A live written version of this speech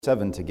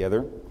7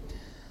 together.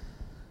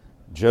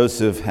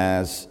 Joseph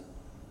has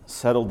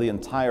settled the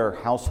entire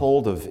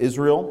household of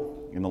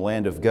Israel in the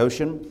land of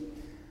Goshen.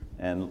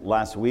 And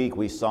last week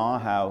we saw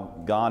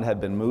how God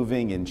had been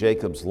moving in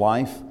Jacob's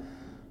life,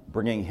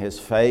 bringing his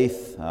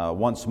faith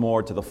once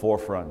more to the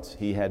forefront.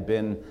 He had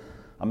been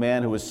a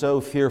man who was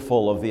so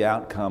fearful of the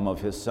outcome of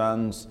his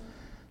sons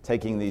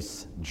taking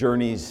these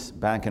journeys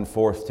back and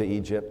forth to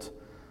Egypt.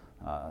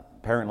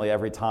 Apparently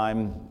every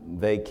time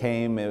they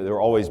came, they were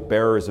always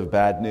bearers of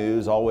bad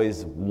news.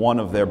 Always one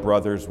of their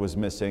brothers was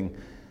missing.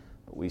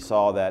 But we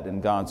saw that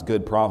in God's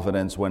good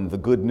providence when the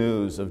good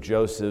news of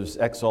Joseph's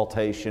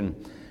exaltation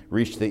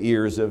reached the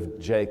ears of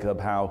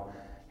Jacob, how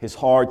his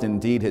heart,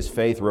 indeed his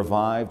faith,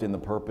 revived in the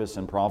purpose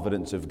and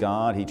providence of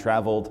God. He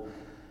traveled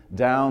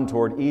down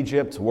toward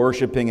Egypt,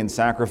 worshiping and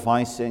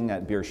sacrificing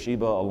at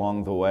Beersheba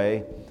along the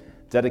way,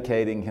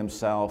 dedicating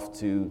himself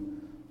to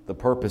the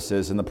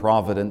purposes and the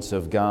providence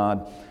of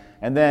God.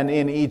 And then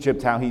in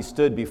Egypt, how he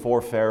stood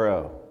before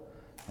Pharaoh.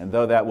 And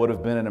though that would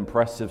have been an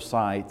impressive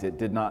sight, it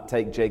did not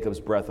take Jacob's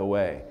breath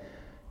away.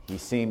 He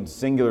seemed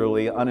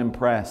singularly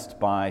unimpressed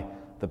by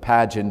the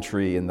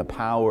pageantry and the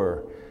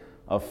power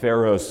of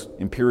Pharaoh's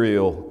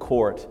imperial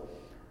court.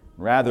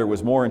 Rather,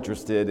 was more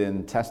interested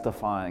in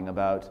testifying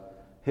about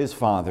his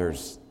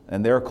fathers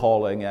and their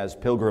calling as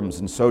pilgrims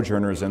and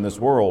sojourners in this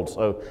world.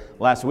 So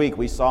last week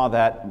we saw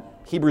that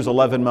Hebrews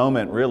 11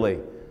 moment, really,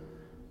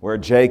 where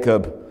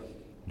Jacob,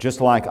 just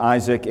like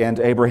Isaac and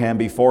Abraham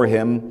before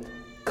him,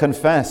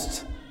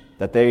 confessed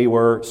that they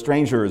were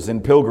strangers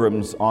and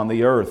pilgrims on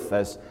the earth.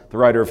 As the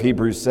writer of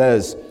Hebrews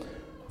says,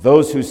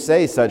 those who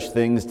say such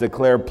things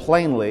declare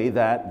plainly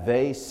that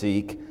they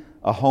seek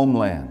a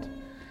homeland.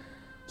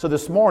 So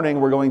this morning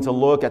we're going to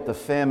look at the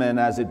famine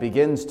as it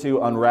begins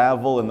to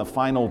unravel in the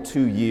final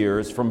 2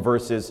 years from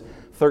verses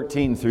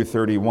 13 through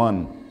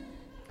 31.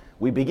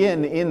 We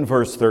begin in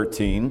verse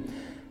 13.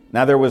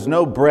 Now there was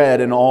no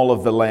bread in all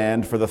of the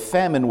land, for the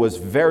famine was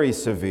very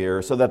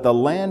severe, so that the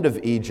land of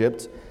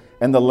Egypt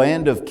and the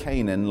land of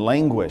Canaan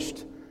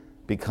languished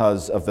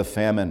because of the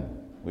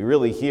famine. We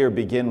really here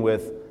begin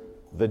with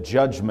the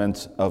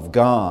judgment of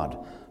God.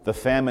 The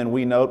famine,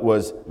 we note,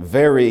 was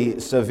very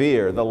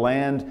severe. The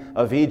land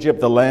of Egypt,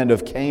 the land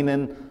of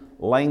Canaan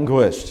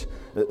languished.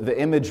 The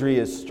imagery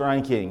is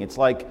striking. It's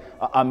like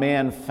a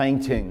man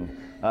fainting.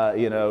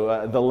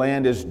 The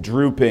land is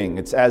drooping.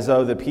 It's as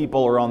though the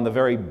people are on the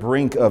very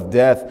brink of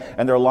death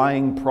and they're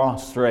lying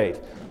prostrate,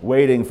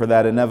 waiting for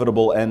that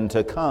inevitable end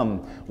to come.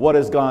 What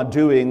is God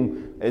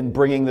doing in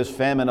bringing this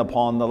famine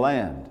upon the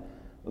land?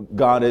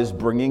 God is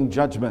bringing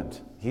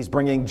judgment. He's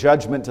bringing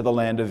judgment to the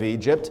land of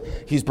Egypt.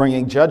 He's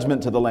bringing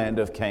judgment to the land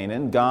of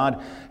Canaan.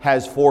 God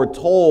has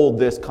foretold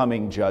this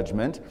coming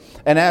judgment.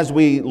 And as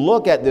we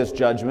look at this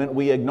judgment,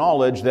 we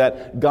acknowledge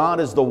that God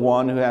is the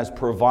one who has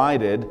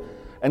provided,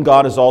 and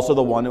God is also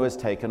the one who has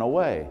taken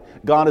away.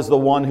 God is the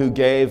one who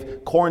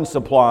gave corn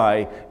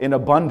supply in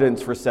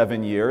abundance for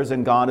 7 years,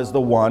 and God is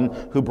the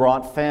one who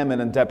brought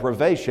famine and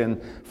deprivation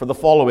for the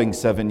following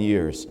 7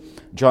 years.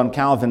 John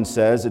Calvin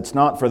says, "It's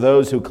not for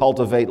those who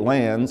cultivate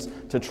lands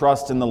to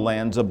trust in the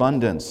land's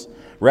abundance.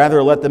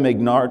 Rather, let them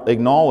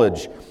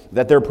acknowledge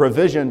that their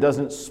provision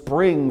doesn't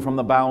spring from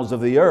the bowels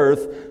of the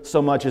earth so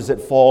much as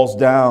it falls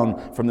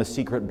down from the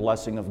secret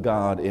blessing of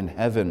God in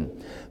heaven.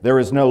 There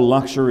is no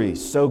luxury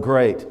so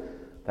great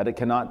that it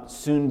cannot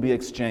soon be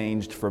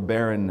exchanged for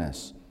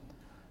barrenness.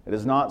 It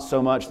is not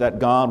so much that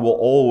God will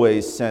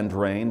always send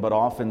rain, but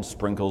often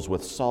sprinkles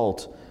with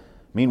salt.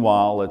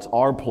 Meanwhile, it's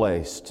our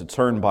place to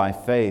turn by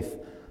faith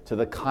to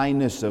the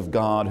kindness of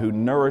God who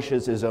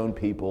nourishes his own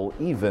people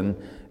even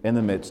in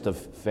the midst of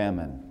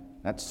famine."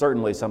 That's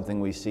certainly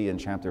something we see in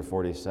chapter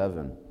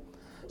 47.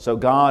 So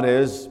God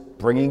is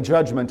bringing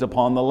judgment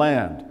upon the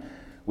land.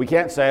 We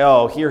can't say,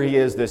 oh, here he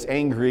is, this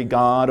angry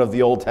God of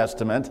the Old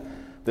Testament,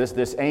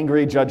 this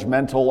angry,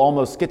 judgmental,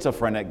 almost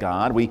schizophrenic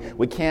God.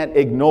 We can't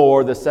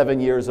ignore the 7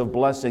 years of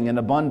blessing and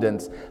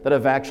abundance that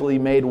have actually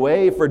made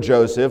way for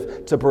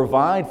Joseph to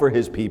provide for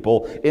his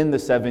people in the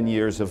 7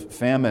 years of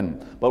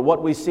famine. But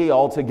what we see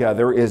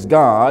altogether is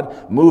God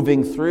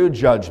moving through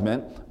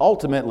judgment,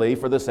 ultimately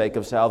for the sake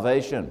of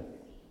salvation.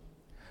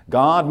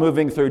 God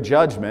moving through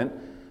judgment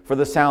for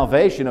the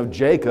salvation of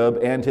Jacob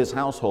and his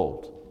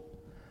household.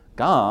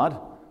 God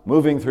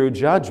moving through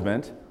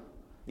judgment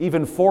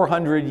even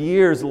 400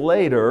 years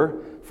later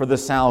for the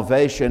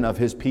salvation of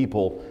his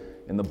people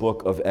in the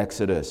book of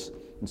Exodus.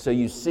 And so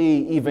you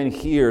see even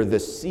here the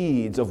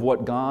seeds of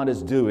what God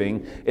is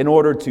doing in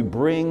order to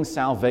bring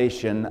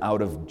salvation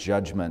out of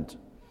judgment.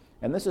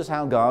 And this is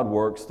how God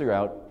works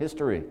throughout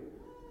history.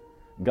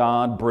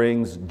 God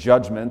brings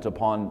judgment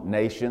upon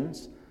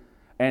nations,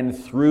 and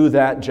through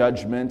that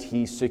judgment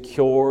he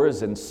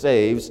secures and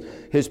saves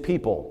his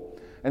people.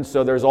 And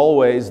so there's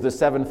always the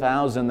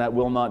 7,000 that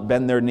will not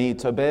bend their knee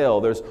to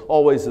Baal. There's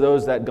always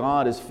those that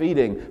God is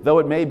feeding. Though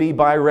it may be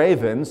by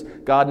ravens,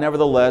 God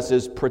nevertheless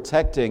is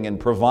protecting and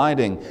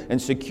providing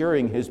and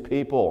securing his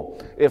people.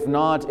 If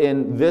not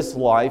in this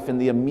life, in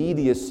the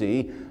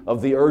immediacy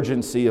of the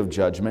urgency of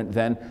judgment,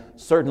 then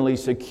certainly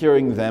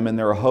securing them in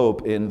their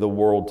hope in the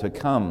world to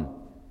come.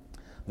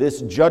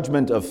 This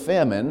judgment of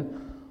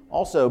famine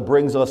also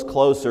brings us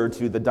closer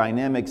to the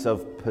dynamics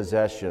of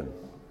possession.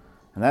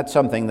 And that's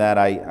something that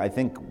I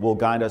think will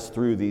guide us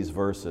through these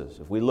verses.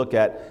 If we look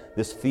at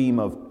this theme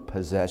of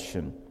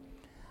possession,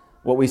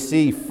 what we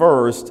see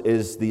first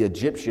is the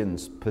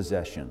Egyptians'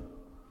 possession,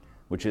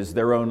 which is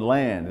their own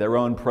land, their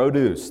own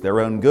produce, their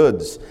own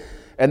goods.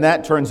 And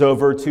that turns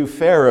over to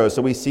Pharaoh.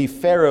 So we see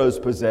Pharaoh's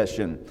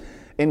possession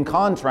in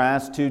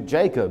contrast to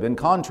Jacob, in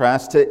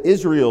contrast to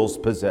Israel's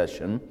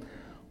possession,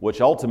 which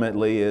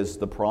ultimately is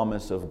the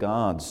promise of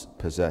God's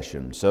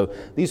possession. So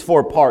these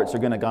four parts are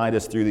going to guide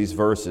us through these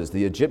verses.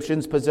 The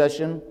Egyptians'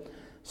 possession,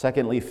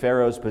 secondly,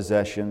 Pharaoh's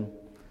possession,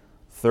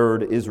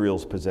 third,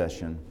 Israel's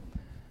possession,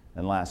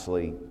 and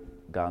lastly,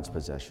 God's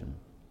possession.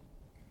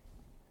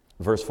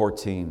 Verse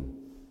 14.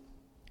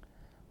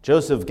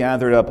 Joseph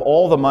gathered up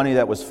all the money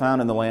that was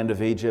found in the land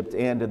of Egypt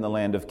and in the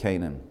land of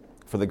Canaan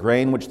for the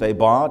grain which they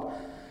bought,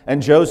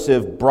 and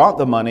Joseph brought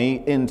the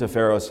money into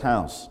Pharaoh's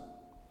house.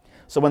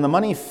 So when the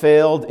money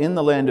failed in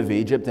the land of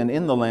Egypt and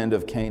in the land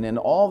of Canaan,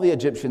 all the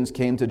Egyptians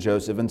came to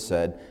Joseph and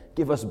said,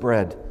 "Give us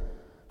bread,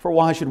 for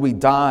why should we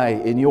die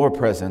in your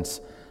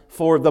presence?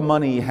 For the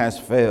money has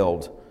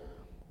failed."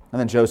 And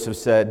then Joseph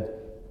said,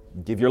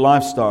 "Give your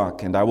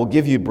livestock, and I will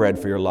give you bread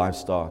for your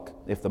livestock,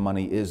 if the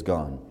money is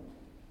gone."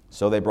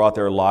 So they brought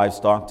their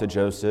livestock to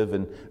Joseph,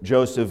 and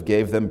Joseph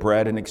gave them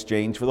bread in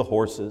exchange for the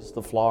horses,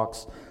 the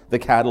flocks, the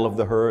cattle of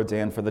the herds,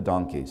 and for the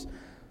donkeys.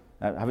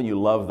 Haven't you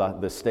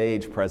loved the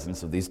stage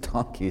presence of these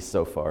donkeys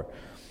so far?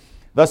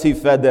 Thus he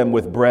fed them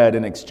with bread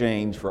in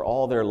exchange for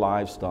all their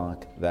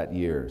livestock that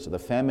year. So the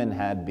famine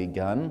had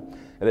begun.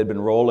 It had been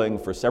rolling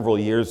for several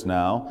years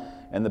now,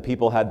 and the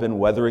people had been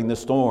weathering the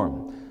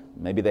storm.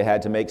 Maybe they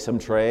had to make some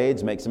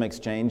trades, make some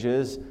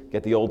exchanges,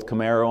 get the old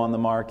Camaro on the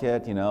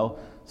market,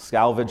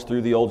 salvage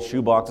through the old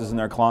shoe boxes in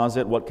their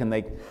closet. What can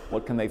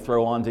they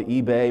throw onto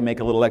eBay, make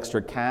a little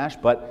extra cash?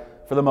 But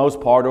for the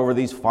most part, over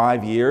these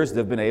 5 years,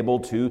 they've been able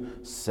to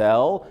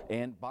sell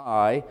and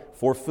buy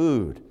for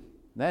food.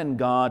 Then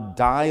God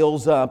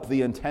dials up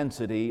the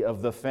intensity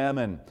of the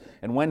famine.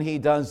 And when he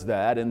does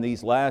that, in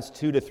these last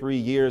 2 to 3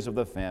 years of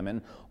the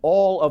famine,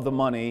 all of the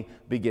money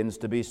begins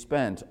to be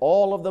spent.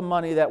 All of the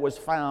money that was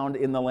found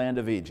in the land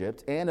of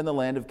Egypt and in the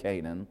land of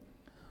Canaan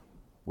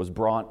was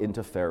brought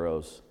into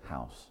Pharaoh's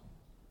house.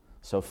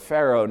 So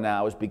Pharaoh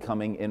now is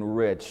becoming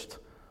enriched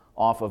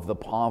off of the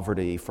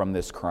poverty from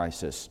this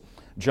crisis.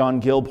 John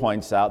Gill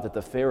points out that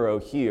the Pharaoh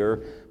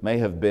here may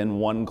have been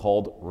one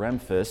called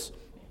Ramphis,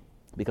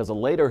 because a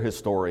later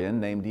historian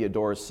named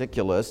Diodorus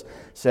Siculus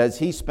says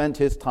he spent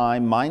his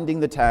time minding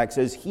the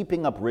taxes,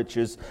 heaping up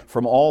riches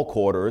from all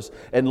quarters,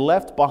 and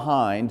left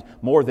behind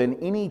more than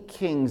any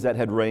kings that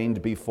had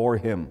reigned before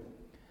him.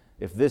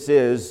 If this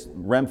is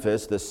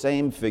Ramphis, the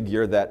same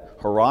figure that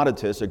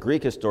Herodotus, a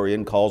Greek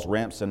historian, calls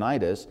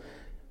Rampsinitus,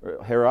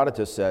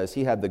 Herodotus says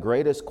he had the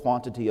greatest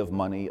quantity of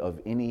money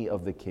of any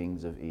of the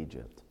kings of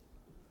Egypt.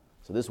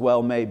 So this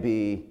well may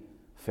be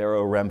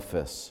Pharaoh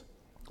Ramphis.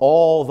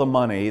 All the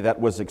money that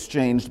was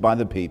exchanged by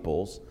the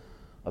peoples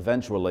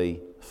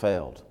eventually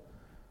failed.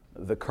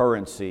 The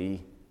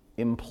currency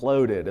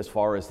imploded as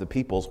far as the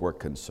peoples were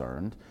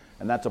concerned,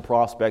 and that's a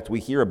prospect we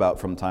hear about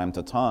from time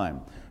to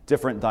time.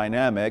 Different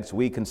dynamics,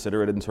 we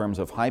consider it in terms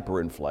of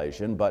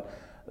hyperinflation, but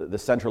the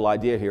central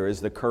idea here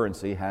is the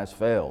currency has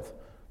failed.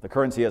 The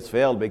currency has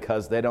failed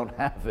because they don't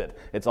have it.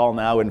 It's all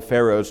now in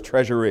Pharaoh's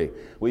treasury.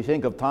 We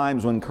think of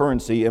times when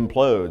currency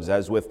implodes,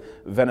 as with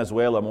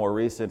Venezuela more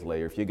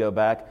recently, or if you go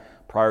back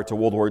prior to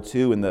World War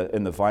II in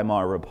the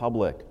Weimar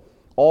Republic.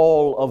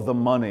 All of the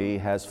money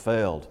has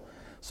failed.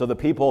 So the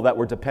people that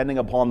were depending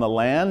upon the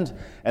land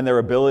and their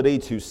ability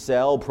to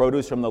sell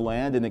produce from the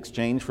land in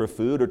exchange for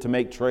food or to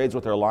make trades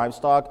with their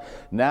livestock,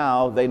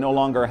 now they no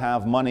longer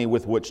have money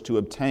with which to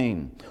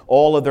obtain.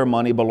 All of their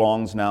money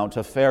belongs now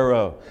to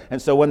Pharaoh. And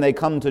so when they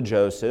come to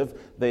Joseph,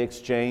 they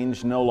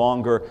exchange no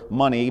longer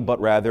money, but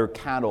rather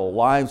cattle,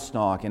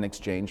 livestock in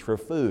exchange for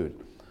food.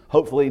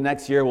 Hopefully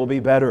next year will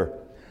be better.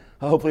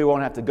 Hopefully we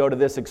won't have to go to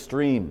this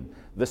extreme.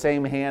 The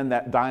same hand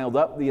that dialed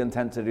up the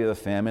intensity of the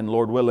famine,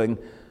 Lord willing,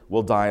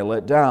 will dial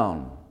it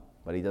down.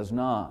 But he does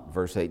not.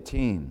 Verse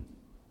 18.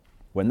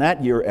 When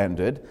that year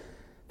ended,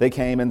 they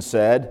came and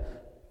said,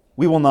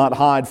 "We will not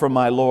hide from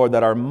my Lord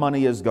that our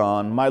money is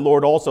gone. My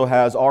Lord also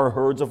has our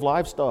herds of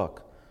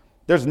livestock.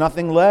 There's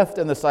nothing left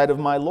in the sight of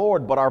my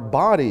Lord but our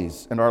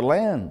bodies and our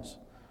lands.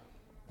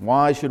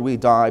 Why should we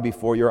die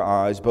before your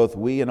eyes, both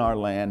we and our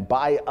land?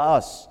 Buy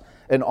us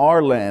and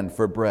our land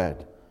for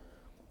bread.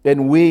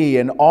 And we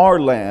and our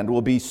land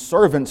will be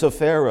servants of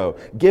Pharaoh.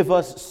 Give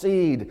us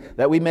seed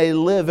that we may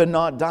live and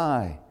not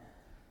die,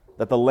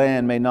 that the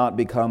land may not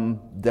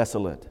become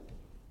desolate."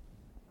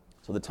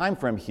 So the time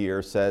frame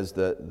here says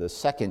the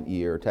second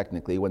year,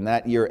 technically. When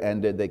that year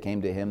ended, they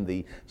came to him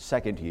the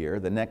second year,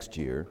 the next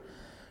year.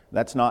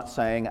 That's not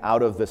saying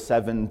out of the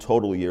 7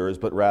 total years,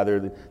 but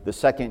rather the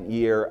second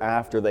year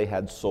after they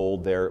had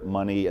sold their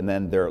money and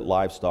then their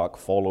livestock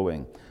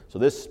following. So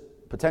this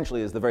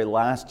potentially is the very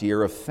last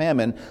year of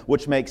famine,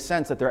 which makes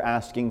sense that they're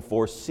asking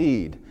for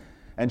seed.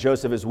 And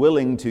Joseph is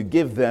willing to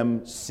give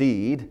them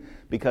seed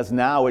because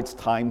now it's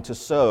time to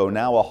sow.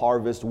 Now a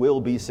harvest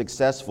will be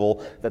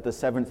successful, that the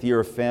 7th year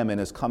of famine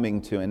is coming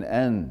to an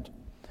end.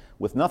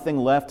 With nothing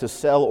left to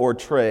sell or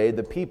trade,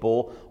 the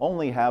people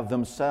only have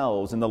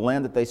themselves and the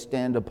land that they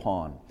stand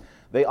upon.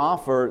 They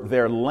offer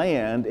their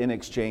land in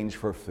exchange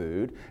for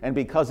food, and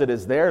because it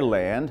is their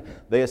land,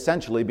 they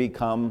essentially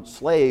become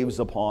slaves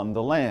upon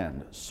the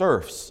land,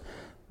 serfs.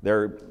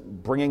 They're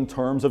bringing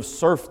terms of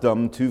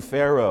serfdom to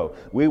Pharaoh.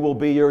 We will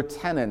be your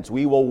tenants.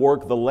 We will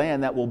work the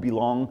land that will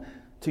belong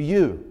to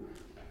you,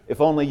 if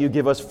only you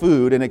give us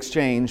food in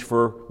exchange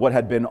for what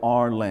had been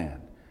our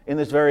land. In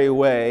this very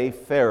way,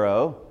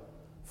 Pharaoh,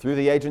 through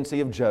the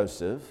agency of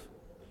Joseph,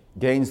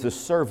 gains the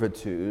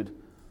servitude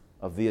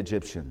of the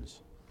Egyptians.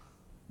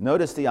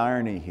 Notice the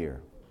irony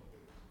here.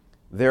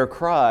 Their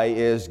cry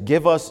is,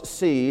 "Give us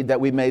seed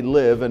that we may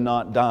live and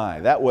not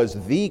die." That was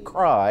the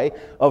cry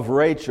of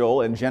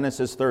Rachel in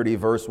Genesis 30,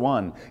 verse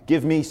 1.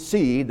 "Give me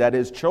seed," that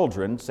is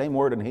children, same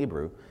word in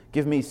Hebrew.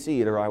 "Give me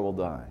seed or I will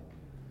die.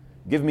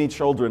 Give me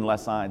children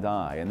lest I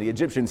die." And the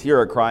Egyptians here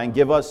are crying,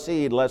 "Give us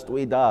seed lest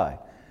we die.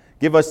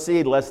 Give us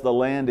seed lest the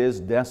land is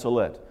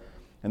desolate."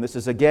 And this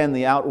is again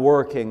the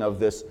outworking of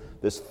this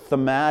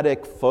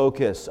thematic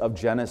focus of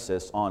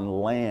Genesis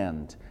on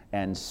land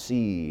and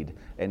seed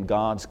and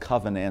God's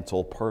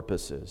covenantal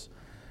purposes.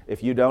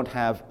 If you don't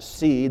have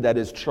seed, that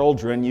is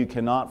children, you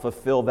cannot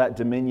fulfill that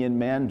dominion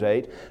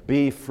mandate.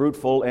 Be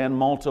fruitful and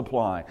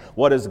multiply.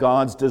 What is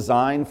God's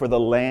design for the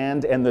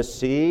land and the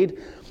seed?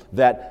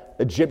 That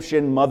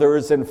Egyptian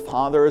mothers and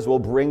fathers will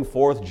bring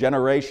forth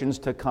generations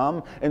to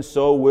come, and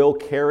so will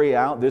carry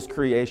out this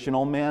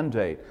creational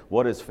mandate.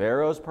 What is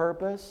Pharaoh's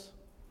purpose?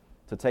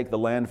 To take the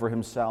land for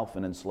himself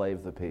and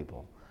enslave the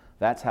people.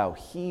 That's how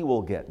he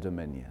will get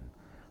dominion.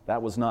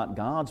 That was not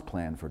God's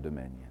plan for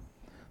dominion.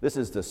 This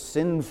is the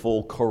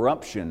sinful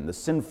corruption, the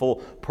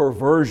sinful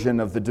perversion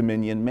of the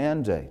dominion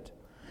mandate.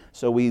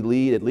 So it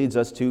leads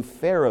us to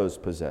Pharaoh's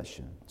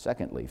possession.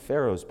 Secondly,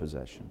 Pharaoh's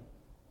possession.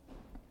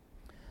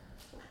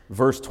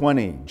 Verse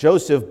 20,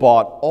 Joseph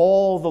bought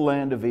all the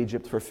land of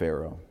Egypt for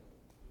Pharaoh.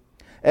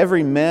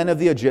 Every man of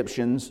the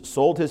Egyptians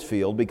sold his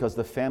field because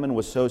the famine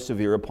was so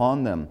severe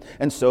upon them,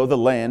 and so the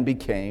land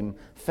became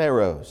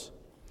Pharaoh's.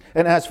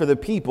 And as for the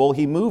people,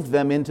 he moved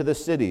them into the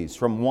cities,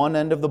 from one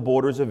end of the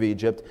borders of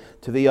Egypt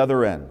to the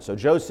other end. So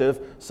Joseph,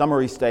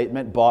 summary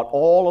statement, bought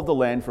all of the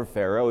land for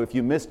Pharaoh. If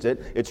you missed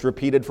it, it's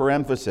repeated for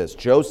emphasis.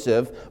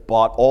 Joseph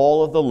bought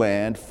all of the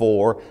land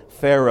for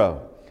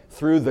Pharaoh.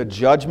 Through the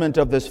judgment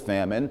of this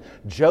famine,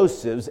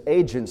 Joseph's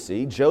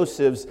agency,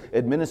 Joseph's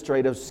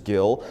administrative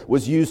skill,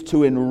 was used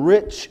to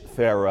enrich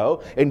Pharaoh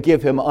and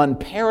give him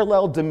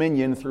unparalleled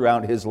dominion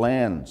throughout his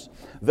lands.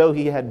 Though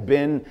he had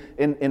been,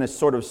 in a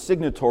sort of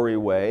signatory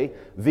way,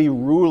 the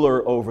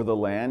ruler over the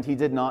land, he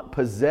did not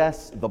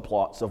possess the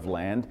plots of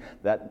land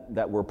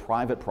that were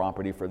private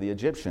property for the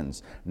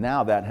Egyptians.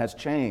 Now that has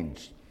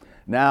changed.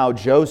 Now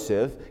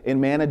Joseph, in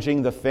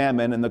managing the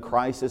famine and the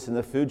crisis and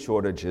the food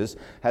shortages,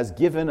 has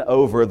given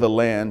over the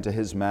land to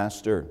his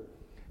master.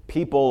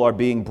 People are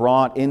being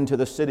brought into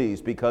the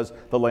cities because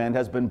the land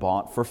has been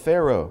bought for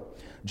Pharaoh.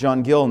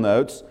 John Gill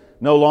notes,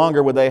 no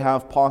longer would they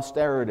have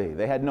posterity.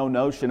 They had no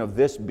notion of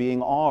this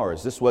being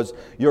ours. This was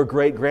your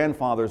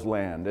great-grandfather's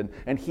land,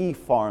 and he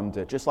farmed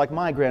it, just like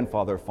my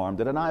grandfather farmed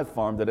it, and I've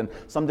farmed it, and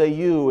someday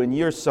you and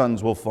your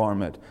sons will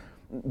farm it.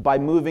 By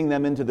moving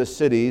them into the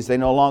cities, they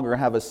no longer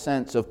have a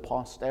sense of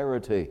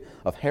posterity,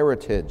 of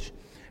heritage.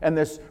 And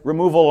this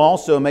removal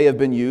also may have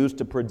been used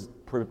to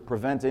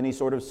prevent any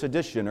sort of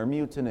sedition or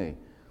mutiny.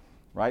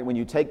 Right? When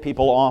you take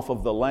people off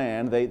of the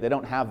land, they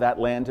don't have that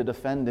land to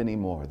defend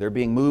anymore. They're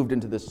being moved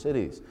into the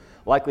cities.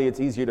 Likely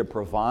it's easier to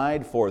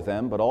provide for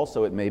them, but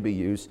also it may be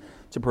used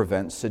to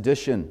prevent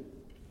sedition.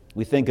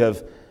 We think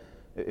of,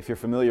 if you're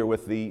familiar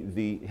with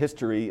the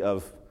history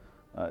of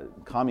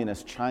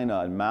communist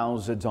China, and Mao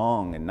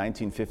Zedong in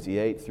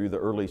 1958 through the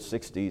early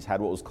 60s had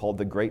what was called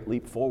the Great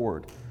Leap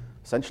Forward.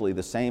 Essentially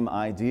the same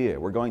idea.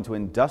 We're going to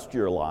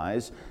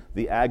industrialize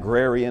the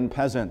agrarian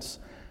peasants.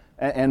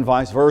 And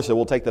vice versa.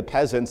 We'll take the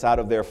peasants out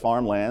of their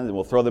farmlands and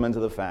we'll throw them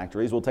into the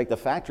factories. We'll take the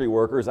factory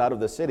workers out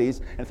of the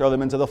cities and throw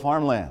them into the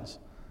farmlands.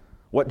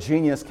 What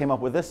genius came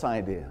up with this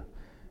idea?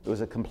 It was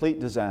a complete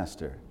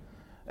disaster.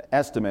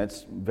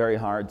 Estimates, very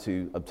hard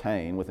to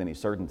obtain with any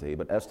certainty,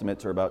 but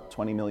estimates are about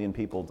 20 million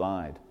people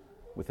died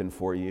within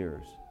 4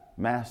 years.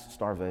 Mass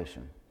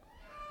starvation.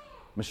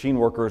 Machine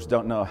workers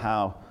don't know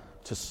how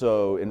to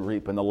sow and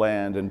reap in the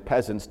land, and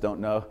peasants don't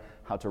know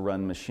how to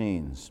run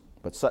machines.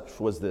 But such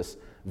was this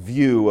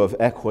view of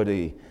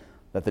equity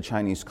that the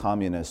Chinese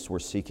communists were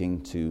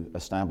seeking to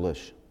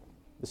establish.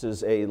 This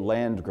is a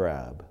land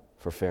grab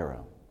for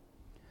Pharaoh.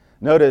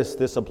 Notice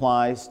this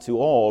applies to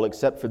all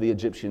except for the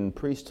Egyptian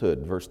priesthood,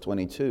 verse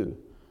 22.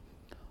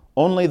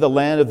 Only the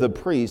land of the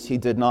priests he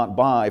did not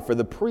buy, for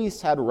the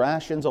priests had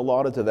rations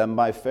allotted to them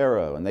by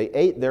Pharaoh, and they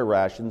ate their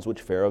rations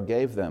which Pharaoh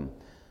gave them.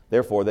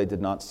 Therefore they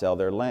did not sell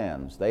their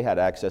lands. They had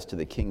access to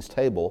the king's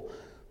table,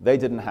 They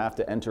didn't have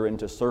to enter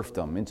into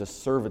serfdom, into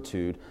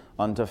servitude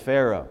unto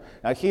Pharaoh.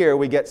 Now here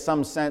we get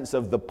some sense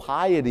of the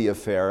piety of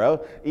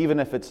Pharaoh, even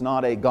if it's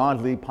not a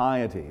godly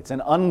piety. It's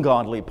an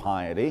ungodly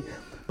piety,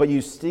 but you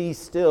see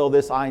still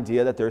this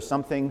idea that there's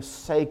something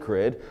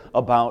sacred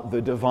about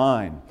the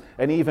divine.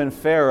 And even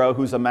Pharaoh,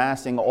 who's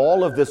amassing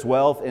all of this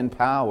wealth and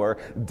power,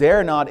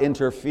 dare not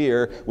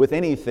interfere with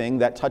anything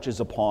that touches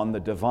upon the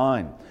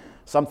divine.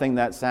 Something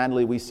that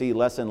sadly we see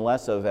less and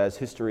less of as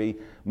history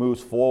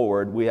moves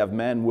forward. We have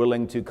men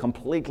willing to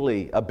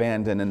completely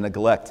abandon and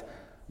neglect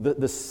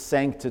the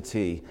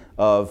sanctity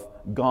of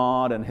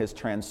God and His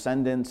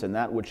transcendence and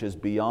that which is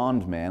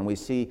beyond man. We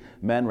see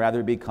men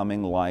rather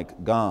becoming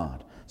like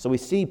God. So we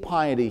see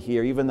piety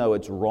here, even though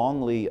it's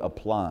wrongly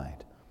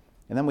applied.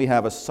 And then we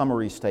have a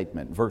summary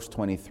statement, verse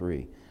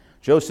 23.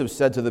 Joseph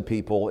said to the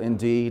people,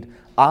 "Indeed,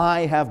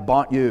 I have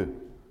bought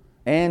you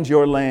and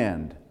your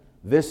land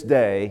this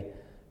day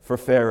for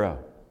Pharaoh."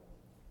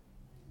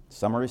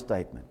 Summary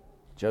statement.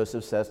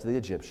 Joseph says to the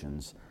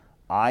Egyptians,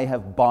 "I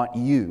have bought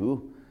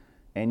you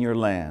and your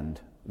land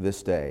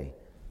this day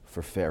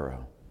for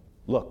Pharaoh.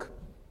 Look,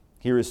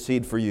 here is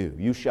seed for you.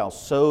 You shall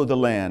sow the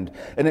land,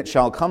 and it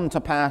shall come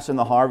to pass in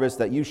the harvest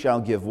that you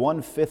shall give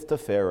 1/5 to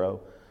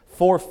Pharaoh.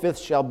 4/5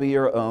 shall be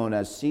your own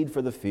as seed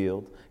for the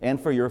field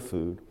and for your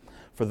food,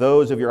 for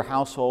those of your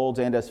households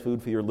and as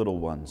food for your little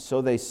ones."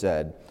 So they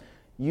said,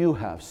 "You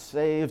have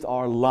saved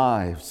our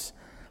lives.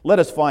 Let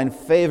us find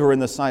favor in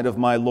the sight of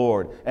my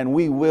Lord, and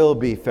we will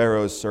be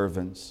Pharaoh's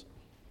servants."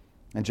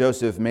 And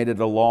Joseph made it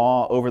a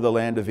law over the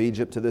land of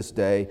Egypt to this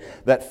day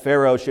that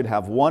Pharaoh should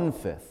have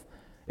 1/5,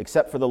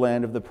 except for the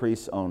land of the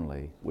priests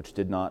only, which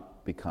did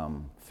not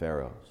become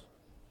Pharaoh's.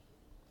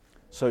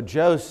 So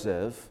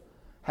Joseph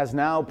has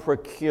now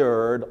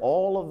procured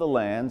all of the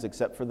lands,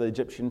 except for the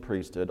Egyptian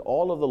priesthood,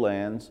 all of the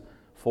lands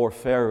for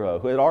Pharaoh,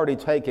 who had already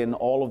taken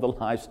all of the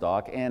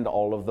livestock and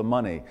all of the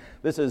money.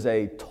 This is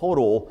a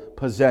total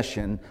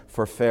possession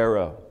for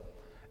Pharaoh.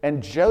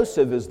 And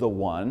Joseph is the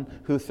one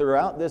who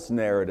throughout this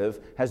narrative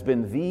has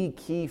been the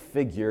key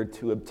figure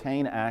to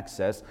obtain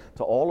access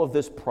to all of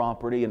this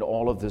property and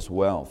all of this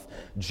wealth.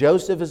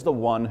 Joseph is the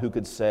one who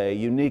could say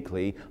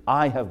uniquely,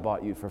 "I have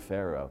bought you for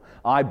Pharaoh.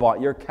 I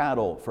bought your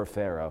cattle for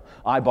Pharaoh.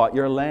 I bought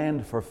your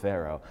land for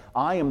Pharaoh.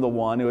 I am the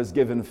one who has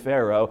given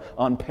Pharaoh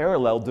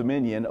unparalleled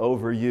dominion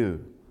over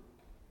you."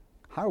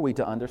 How are we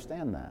to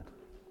understand that?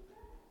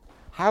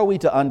 How are we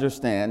to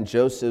understand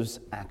Joseph's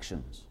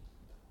actions?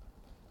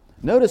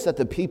 Notice that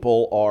the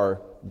people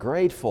are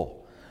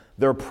grateful.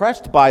 They're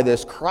pressed by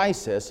this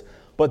crisis,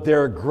 but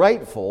they're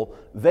grateful.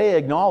 They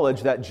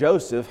acknowledge that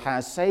Joseph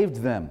has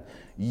saved them.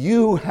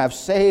 "You have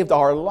saved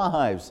our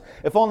lives.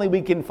 If only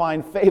we can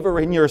find favor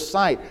in your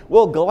sight,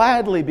 we'll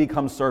gladly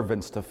become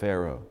servants to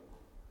Pharaoh."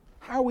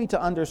 How are we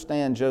to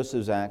understand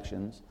Joseph's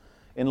actions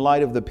in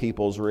light of the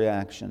people's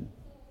reaction?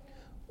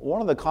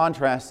 One of the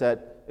contrasts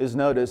that is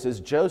noticed is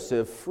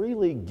Joseph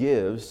freely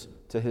gives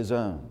to his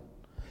own.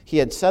 He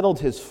had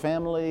settled his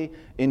family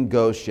in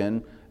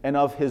Goshen, and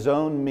of his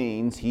own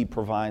means he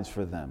provides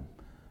for them.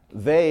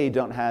 They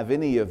don't have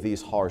any of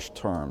these harsh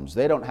terms.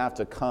 They don't have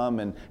to come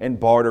and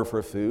barter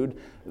for food.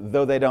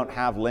 Though they don't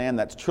have land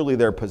that's truly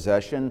their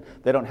possession,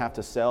 they don't have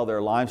to sell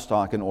their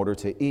livestock in order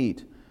to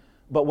eat.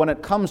 But when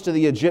it comes to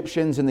the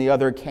Egyptians and the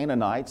other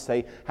Canaanites,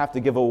 they have to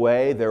give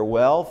away their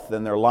wealth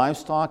and their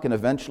livestock and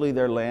eventually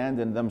their land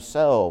and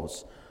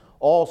themselves,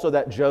 all so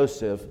that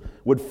Joseph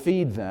would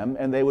feed them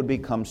and they would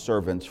become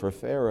servants for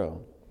Pharaoh.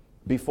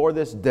 Before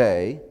this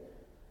day,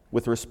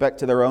 with respect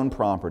to their own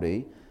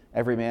property,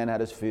 every man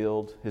had his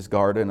field, his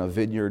garden, a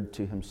vineyard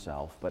to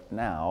himself. But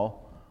now,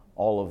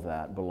 all of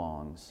that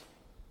belongs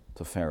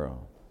to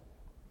Pharaoh.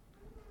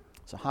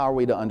 So how are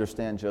we to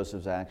understand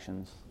Joseph's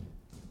actions?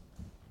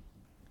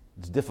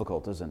 It's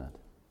difficult, isn't it?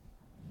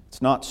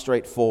 It's not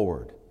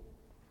straightforward.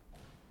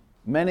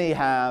 Many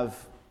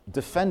have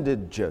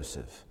defended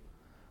Joseph.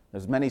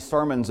 There's many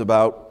sermons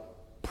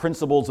about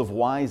principles of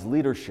wise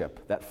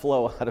leadership that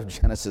flow out of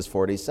Genesis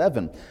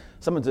 47.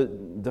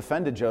 Someone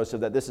defended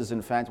Joseph that this is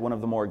in fact one of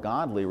the more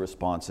godly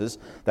responses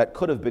that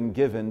could have been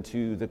given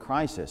to the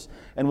crisis.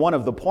 And one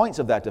of the points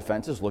of that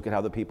defense is look at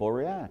how the people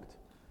react.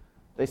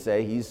 They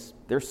say he's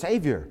their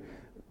savior.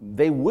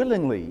 They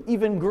willingly,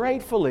 even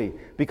gratefully,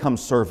 become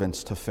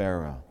servants to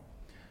Pharaoh.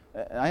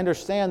 I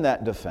understand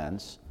that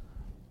defense,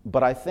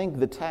 but I think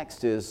the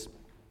text is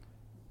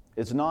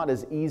not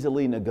as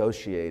easily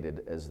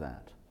negotiated as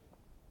that.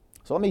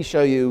 So let me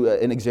show you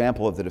an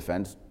example of the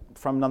defense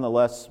from,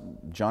 nonetheless,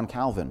 John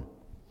Calvin.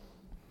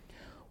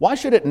 "Why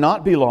should it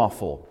not be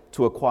lawful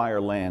to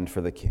acquire land for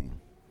the king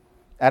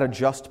at a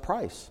just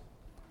price?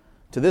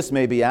 To this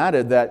may be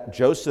added that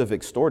Joseph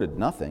extorted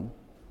nothing.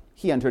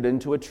 He entered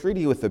into a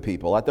treaty with the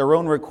people at their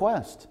own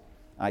request.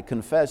 I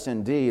confess,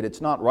 indeed, it's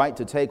not right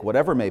to take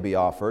whatever may be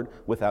offered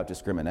without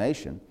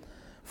discrimination.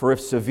 For if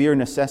severe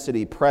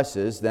necessity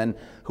presses, then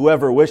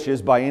whoever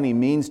wishes by any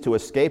means to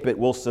escape it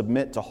will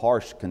submit to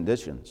harsh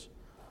conditions.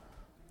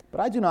 But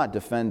I do not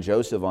defend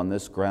Joseph on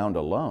this ground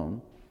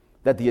alone,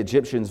 that the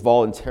Egyptians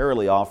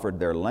voluntarily offered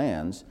their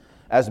lands,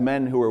 as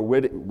men who are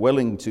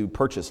willing to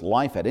purchase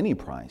life at any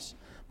price.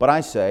 But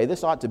I say,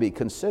 this ought to be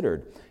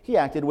considered. He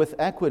acted with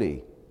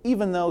equity,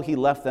 even though he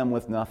left them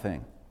with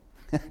nothing.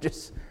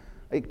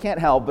 I can't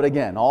help, but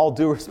again, all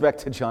due respect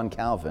to John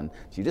Calvin.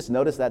 Did you just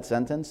notice that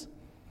sentence?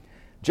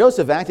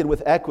 Joseph acted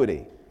with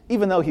equity,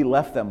 even though he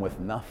left them with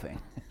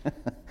nothing.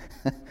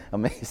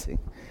 Amazing.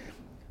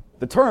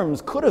 The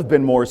terms could have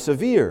been more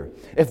severe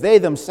if they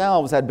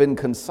themselves had been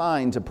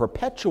consigned to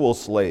perpetual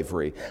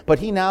slavery, but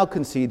he now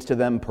concedes to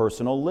them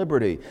personal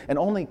liberty and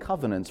only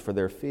covenants for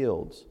their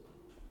fields.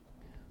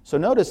 So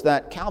notice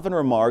that Calvin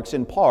remarks,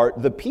 in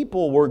part, the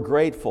people were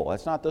grateful.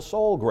 That's not the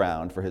sole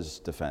ground for his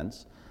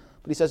defense.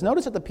 But he says,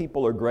 notice that the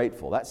people are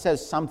grateful. That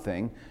says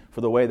something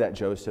for the way that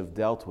Joseph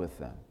dealt with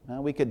them.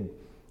 Now, we could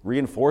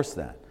reinforce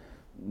that.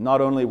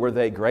 Not only were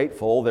they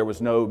grateful, there was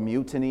no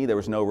mutiny, there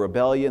was no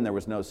rebellion, there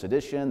was no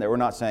sedition. They were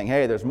not saying,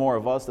 hey, there's more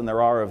of us than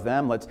there are of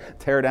them. Let's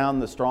tear down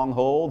the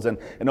strongholds and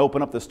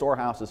open up the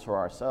storehouses for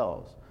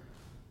ourselves.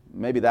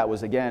 Maybe that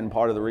was, again,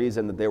 part of the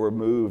reason that they were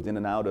moved in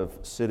and out of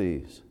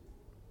cities.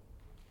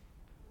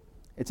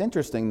 It's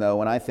interesting, though,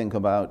 when I think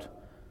about,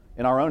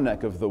 in our own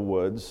neck of the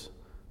woods,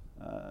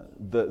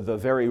 the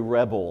very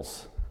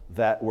rebels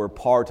that were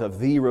part of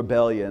the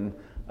rebellion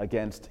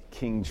against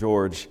King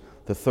George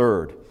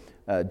III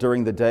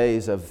during the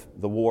days of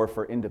the War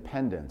for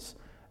Independence,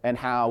 and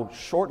how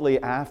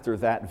shortly after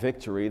that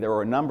victory there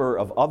were a number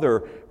of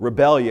other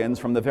rebellions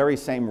from the very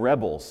same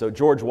rebels. So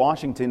George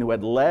Washington, who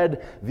had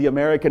led the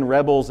American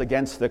rebels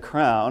against the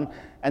crown,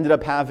 ended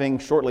up having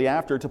shortly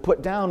after to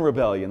put down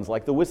rebellions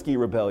like the Whiskey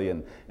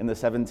Rebellion in the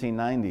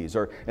 1790s,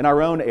 or in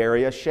our own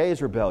area,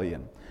 Shays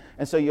Rebellion.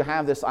 And so you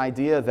have this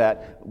idea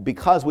that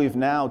because we've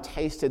now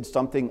tasted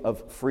something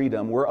of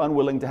freedom, we're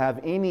unwilling to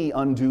have any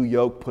undue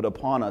yoke put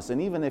upon us.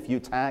 And even if you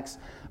tax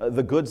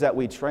the goods that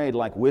we trade,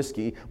 like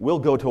whiskey, we'll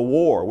go to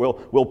war.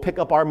 We'll pick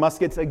up our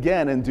muskets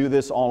again and do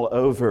this all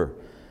over.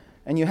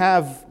 And you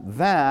have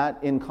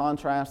that in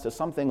contrast to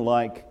something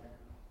like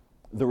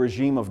the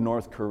regime of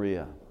North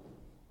Korea,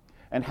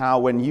 and how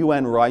when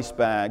UN rice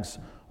bags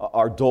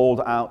are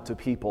doled out to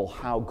people,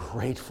 how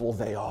grateful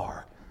they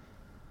are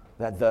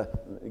that the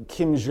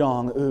Kim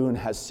Jong-un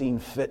has seen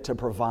fit to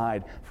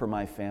provide for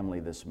my family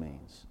this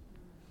means.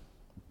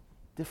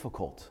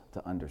 Difficult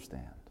to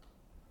understand.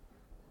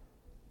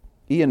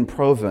 Ian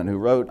Provan, who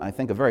wrote, I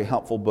think, a very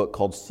helpful book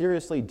called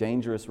Seriously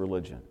Dangerous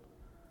Religion.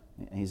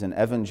 He's an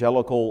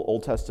evangelical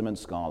Old Testament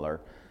scholar.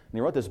 And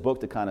he wrote this book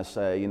to kind of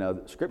say,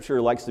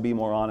 Scripture likes to be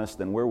more honest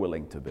than we're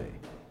willing to be.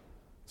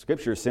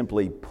 Scripture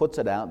simply puts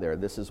it out there.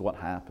 This is what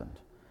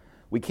happened.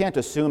 We can't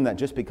assume that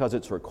just because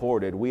it's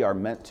recorded, we are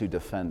meant to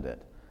defend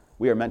it.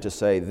 We are meant to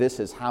say, this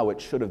is how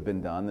it should have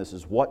been done. This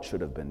is what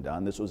should have been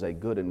done. This was a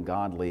good and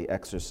godly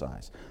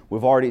exercise.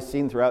 We've already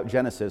seen throughout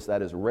Genesis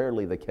that is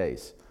rarely the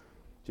case.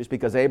 Just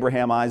because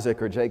Abraham,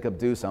 Isaac, or Jacob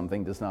do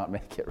something does not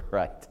make it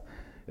right.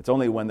 It's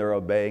only when they're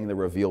obeying the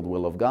revealed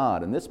will of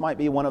God. And this might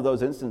be one of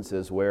those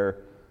instances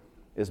where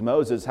is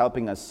Moses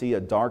helping us see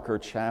a darker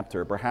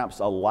chapter, perhaps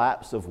a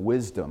lapse of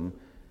wisdom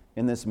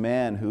in this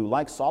man who,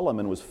 like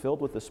Solomon, was filled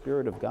with the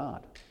Spirit of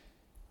God.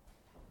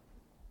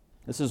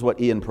 This is what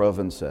Ian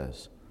Provan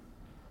says.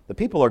 The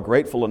people are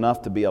grateful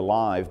enough to be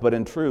alive, but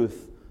in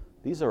truth,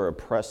 these are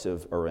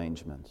oppressive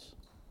arrangements.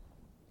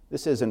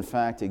 This is, in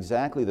fact,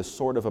 exactly the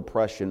sort of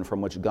oppression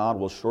from which God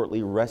will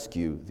shortly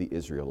rescue the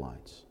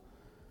Israelites.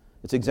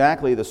 It's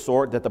exactly the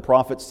sort that the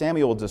prophet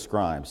Samuel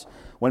describes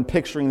when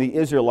picturing the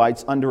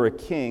Israelites under a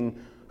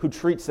king who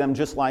treats them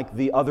just like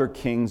the other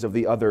kings of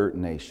the other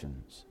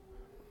nations.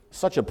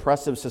 Such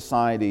oppressive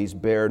societies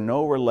bear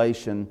no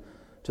relation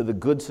to the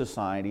good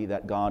society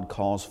that God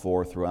calls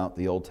for throughout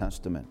the Old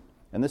Testament.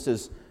 And this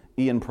is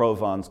Ian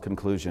Provan's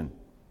conclusion.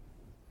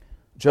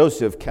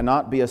 Joseph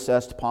cannot be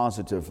assessed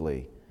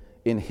positively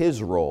in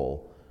his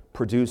role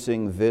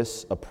producing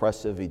this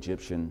oppressive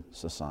Egyptian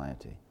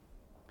society,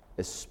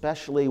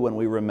 especially when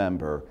we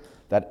remember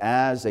that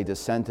as a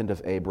descendant of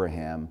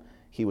Abraham,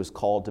 he was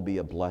called to be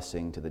a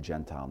blessing to the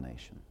Gentile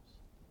nations.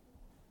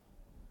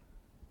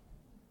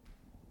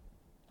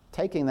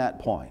 Taking that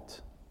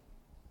point,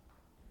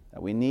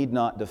 that we need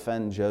not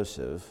defend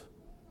Joseph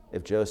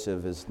if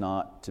Joseph is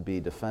not to be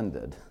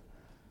defended.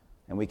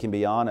 And we can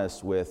be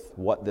honest with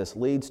what this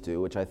leads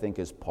to, which I think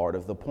is part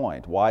of the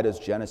point. Why does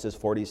Genesis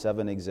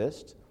 47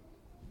 exist?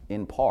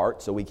 In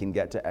part, so we can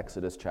get to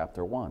Exodus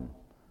chapter 1.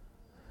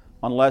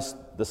 Unless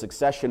the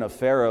succession of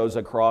pharaohs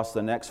across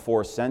the next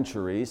 4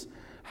 centuries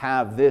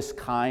have this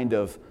kind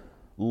of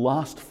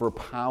lust for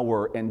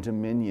power and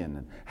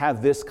dominion,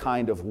 have this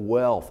kind of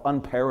wealth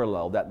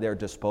unparalleled at their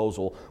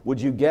disposal, would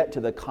you get to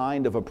the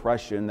kind of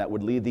oppression that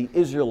would lead the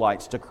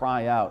Israelites to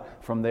cry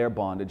out from their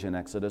bondage in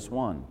Exodus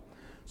 1?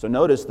 So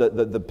notice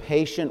the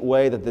patient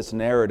way that this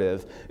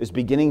narrative is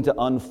beginning to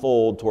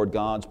unfold toward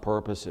God's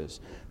purposes.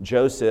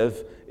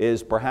 Joseph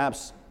is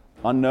perhaps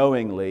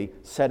unknowingly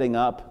setting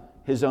up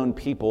his own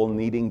people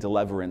needing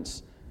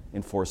deliverance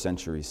in 4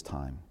 centuries'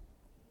 time.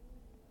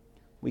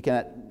 We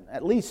can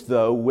at least,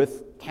 though,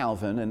 with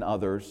Calvin and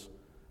others,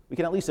 we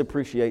can at least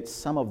appreciate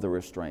some of the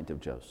restraint of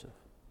Joseph.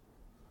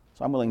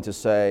 So I'm willing to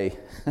say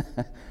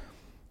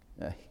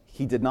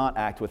he did not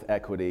act with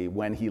equity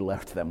when he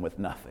left them with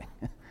nothing.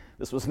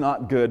 This was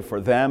not good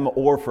for them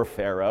or for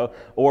Pharaoh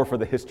or for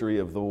the history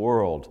of the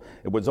world.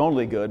 It was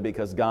only good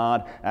because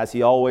God, as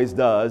he always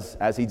does,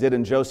 as he did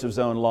in Joseph's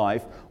own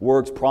life,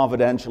 works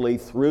providentially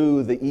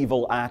through the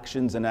evil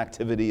actions and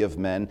activity of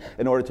men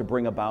in order to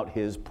bring about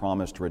his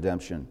promised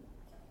redemption.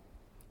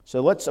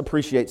 So let's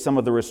appreciate some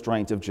of the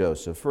restraint of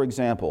Joseph. For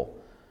example,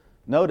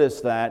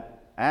 notice that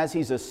as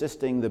he's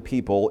assisting the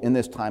people in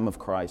this time of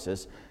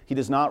crisis, he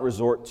does not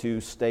resort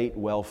to state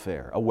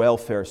welfare, a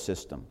welfare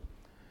system.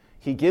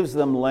 He gives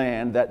them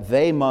land that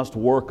they must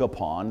work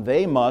upon.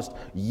 They must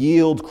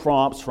yield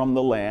crops from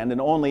the land,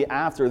 and only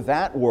after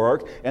that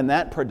work and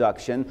that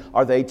production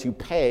are they to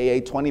pay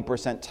a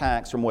 20%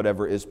 tax from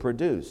whatever is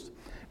produced.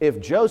 If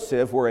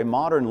Joseph were a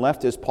modern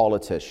leftist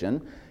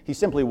politician, he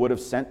simply would have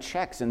sent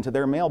checks into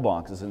their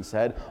mailboxes and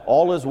said,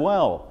 all is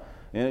well.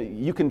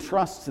 You can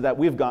trust that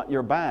we've got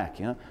your back.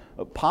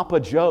 Papa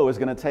Joe is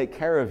going to take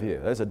care of you.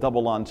 There's a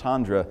double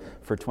entendre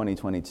for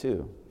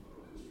 2022.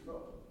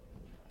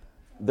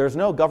 There's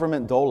no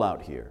government dole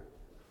out here,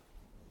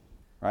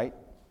 right?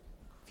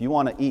 If you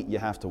want to eat, you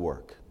have to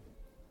work.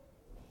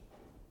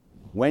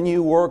 When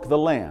you work the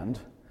land,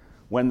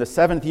 when the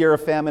 7th year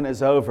of famine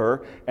is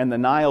over and the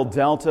Nile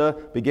Delta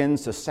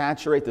begins to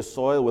saturate the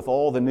soil with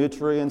all the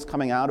nutrients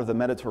coming out of the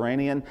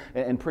Mediterranean,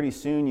 and pretty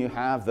soon you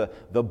have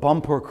the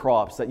bumper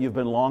crops that you've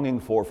been longing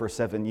for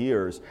 7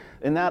 years.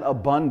 In that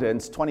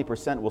abundance,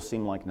 20% will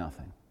seem like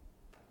nothing.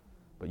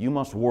 But you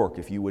must work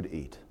if you would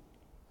eat.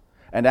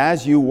 And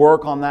as you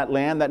work on that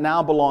land that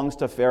now belongs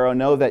to Pharaoh,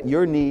 know that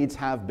your needs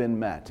have been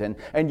met,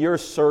 and you're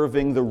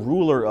serving the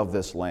ruler of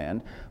this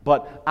land.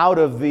 But out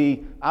of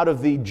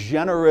the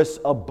generous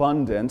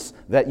abundance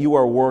that you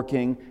are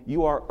working,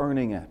 you are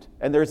earning it.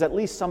 And there's at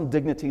least some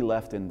dignity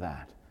left in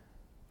that.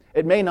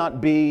 It may not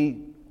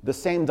be the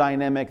same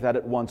dynamic that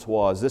it once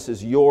was. This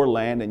is your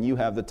land, and you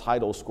have the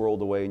title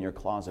scrolled away in your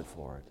closet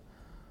for it.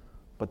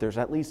 But there's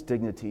at least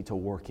dignity to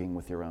working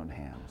with your own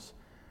hands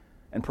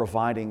and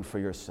providing for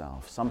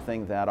yourself,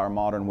 something that our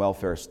modern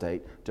welfare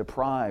state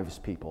deprives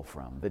people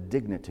from, the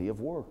dignity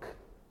of work.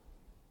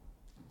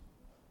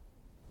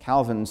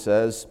 Calvin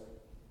says,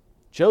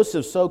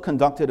 Joseph so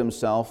conducted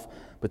himself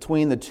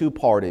between the two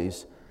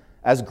parties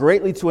as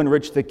greatly to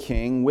enrich the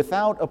king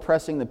without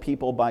oppressing the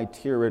people by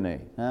tyranny.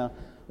 Now,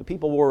 the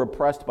people were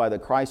oppressed by the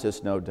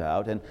crisis, no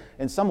doubt, and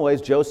in some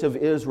ways Joseph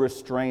is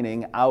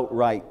restraining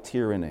outright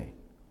tyranny.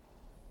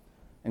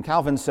 And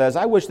Calvin says,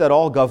 I wish that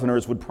all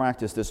governors would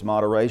practice this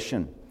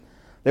moderation.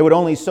 They would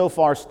only so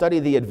far study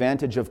the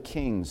advantage of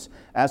kings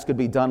as could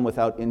be done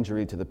without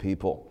injury to the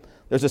people.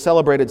 There's a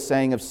celebrated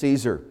saying of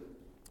Caesar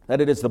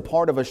that it is the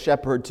part of a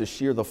shepherd to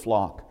shear the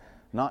flock,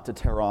 not to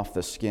tear off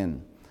the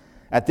skin.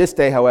 At this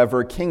day,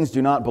 however, kings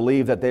do not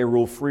believe that they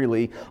rule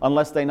freely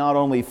unless they not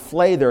only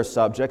flay their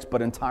subjects, but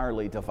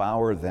entirely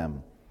devour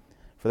them.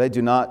 For they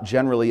do not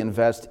generally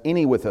invest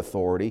any with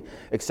authority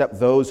except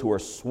those who are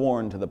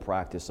sworn to the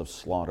practice of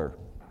slaughter.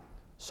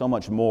 So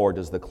much more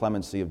does the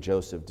clemency of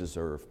Joseph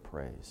deserve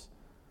praise.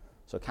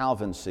 So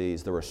Calvin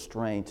sees the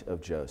restraint of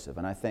Joseph,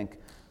 and I think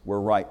we're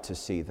right to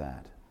see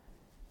that.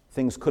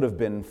 Things could have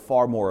been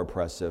far more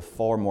oppressive,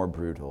 far more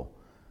brutal.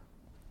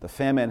 The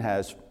famine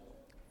has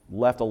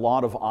left a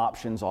lot of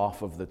options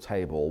off of the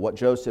table. What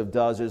Joseph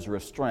does is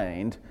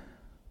restrained,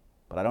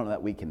 but I don't know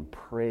that we can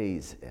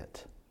praise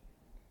it.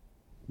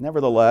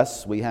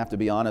 Nevertheless, we have to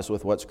be honest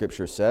with what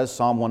Scripture says.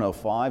 Psalm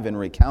 105, in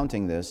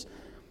recounting this,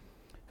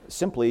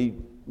 simply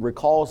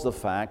recalls the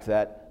fact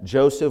that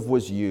Joseph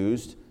was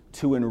used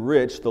to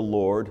enrich the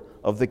Lord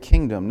of the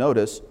kingdom.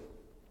 Notice,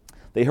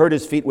 they hurt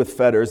his feet with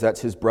fetters,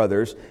 that's his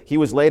brothers. He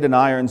was laid in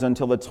irons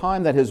until the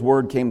time that his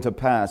word came to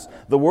pass.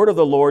 The word of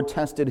the Lord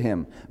tested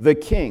him. The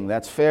king,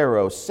 that's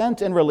Pharaoh,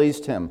 sent and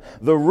released him.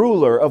 The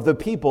ruler of the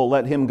people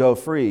let him go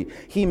free.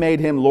 He made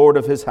him lord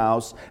of his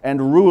house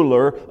and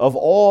ruler of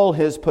all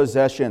his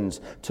possessions,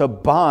 to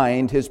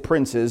bind his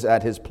princes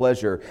at his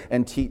pleasure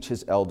and teach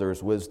his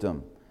elders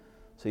wisdom.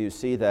 So you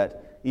see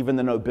that even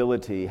the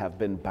nobility have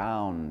been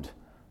bound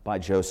by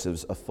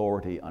Joseph's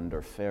authority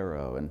under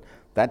Pharaoh. And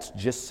that's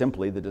just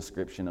simply the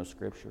description of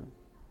Scripture.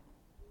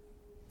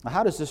 Now,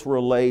 how does this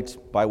relate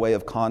by way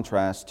of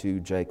contrast to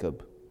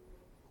Jacob?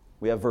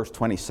 We have verse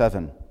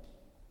 27.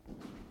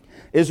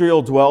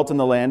 Israel dwelt in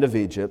the land of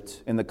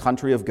Egypt, in the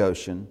country of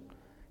Goshen,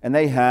 and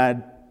they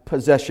had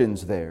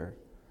possessions there,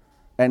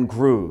 and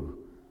grew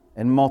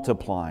and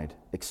multiplied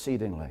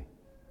exceedingly.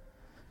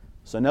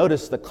 So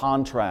notice the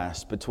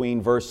contrast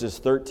between verses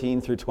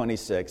 13 through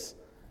 26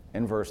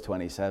 and verse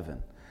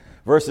 27.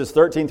 Verses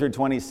 13 through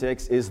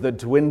 26 is the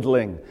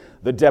dwindling,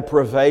 the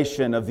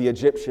deprivation of the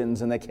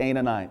Egyptians and the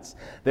Canaanites.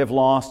 They've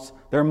lost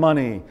their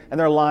money and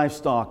their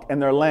livestock and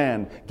their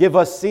land. Give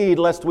us seed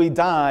lest we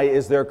die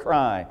is their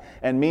cry.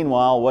 And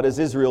meanwhile, what is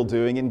Israel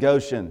doing in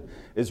Goshen?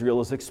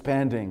 Israel is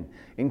expanding,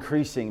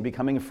 increasing,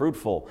 becoming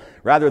fruitful.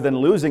 Rather than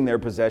losing their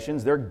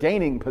possessions, they're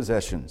gaining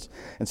possessions.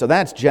 And so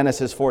that's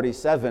Genesis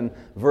 47,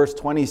 verse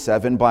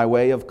 27, by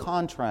way of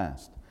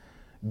contrast.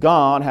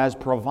 God has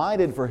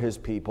provided for his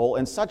people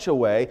in such a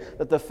way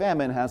that the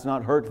famine has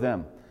not hurt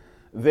them.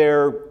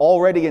 They're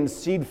already in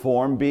seed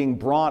form, being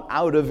brought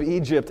out of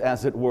Egypt,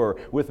 as it were,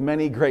 with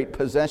many great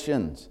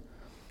possessions.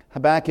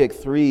 Habakkuk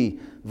 3,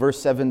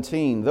 verse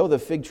 17, though the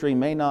fig tree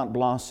may not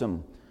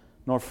blossom,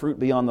 nor fruit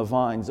be on the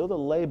vines, though the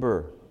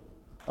labor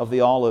of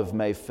the olive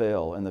may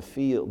fail, and the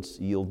fields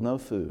yield no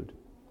food,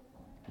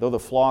 though the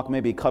flock may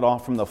be cut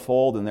off from the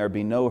fold, and there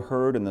be no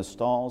herd in the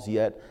stalls,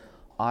 yet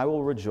I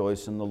will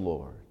rejoice in the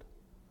Lord.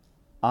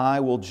 I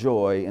will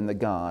joy in the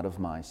God of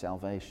my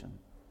salvation.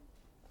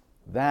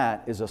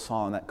 That is a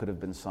song that could have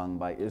been sung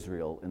by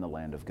Israel in the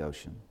land of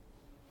Goshen.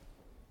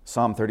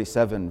 Psalm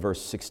 37,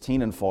 verse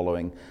 16 and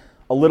following,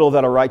 a little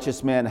that a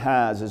righteous man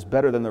has is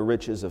better than the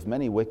riches of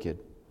many wicked.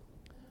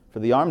 For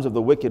the arms of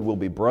the wicked will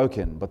be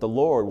broken, but the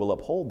Lord will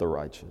uphold the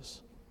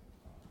righteous.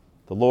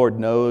 The Lord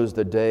knows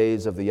the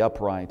days of the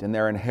upright, and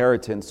their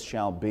inheritance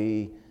shall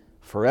be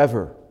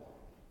forever.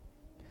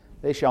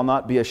 They shall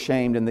not be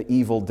ashamed in the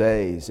evil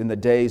days. In the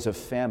days of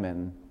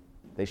famine,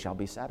 they shall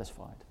be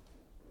satisfied.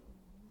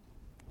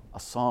 A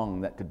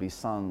song that could be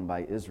sung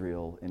by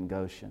Israel in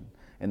Goshen.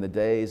 In the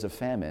days of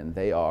famine,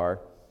 they are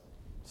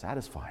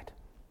satisfied.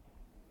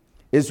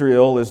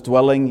 Israel is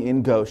dwelling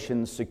in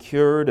Goshen,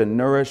 secured and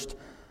nourished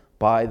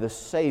by the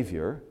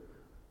Savior,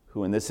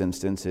 who in this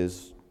instance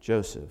is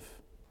Joseph.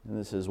 And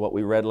this is what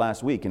we read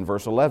last week in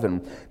verse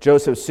 11.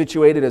 Joseph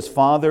situated his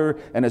father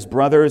and his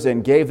brothers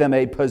and gave them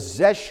a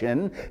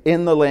possession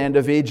in the land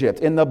of Egypt,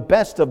 in the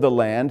best of the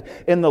land,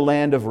 in the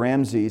land of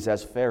Ramses,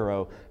 as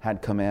Pharaoh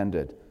had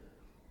commanded.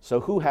 So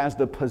who has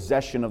the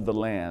possession of the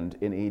land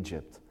in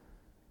Egypt?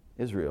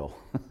 Israel.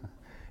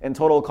 In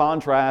total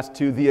contrast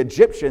to the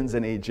Egyptians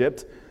in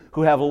Egypt,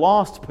 who have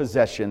lost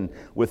possession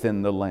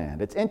within the land.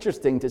 It's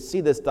interesting to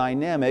see this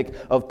dynamic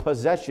of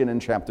possession in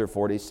chapter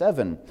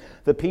 47.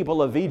 The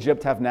people of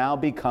Egypt have now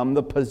become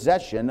the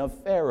possession of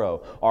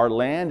Pharaoh. Our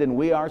land and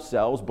we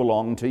ourselves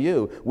belong to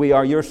you. We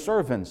are your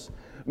servants.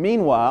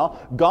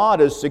 Meanwhile, God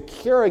is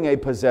securing a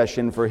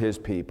possession for his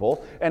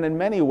people and in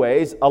many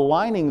ways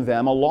allotting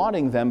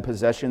them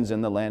possessions in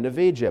the land of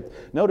Egypt.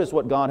 Notice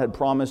what God had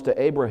promised to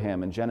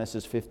Abraham in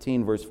Genesis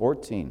 15, verse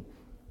 14.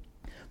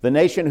 The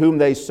nation whom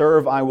they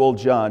serve I will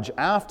judge.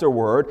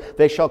 Afterward,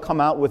 they shall come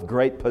out with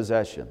great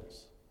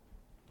possessions.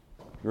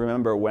 You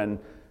remember when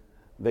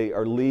they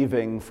are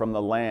leaving from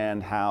the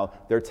land, how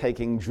they're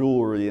taking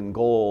jewelry and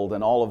gold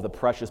and all of the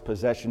precious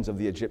possessions of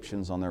the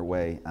Egyptians on their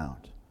way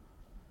out.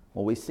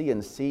 Well, we see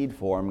in seed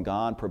form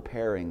God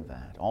preparing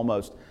that,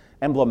 almost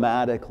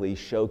emblematically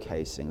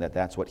showcasing that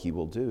that's what he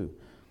will do.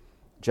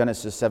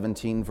 Genesis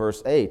 17,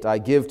 verse 8, I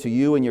give to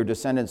you and your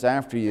descendants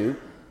after you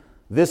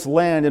this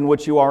land in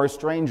which you are a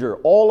stranger,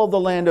 all of the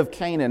land of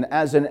Canaan,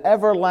 as an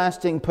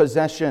everlasting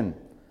possession,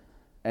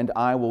 and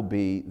I will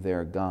be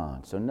their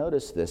God. So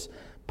notice this,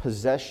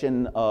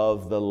 possession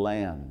of the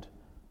land.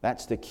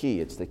 That's the key.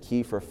 It's the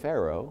key for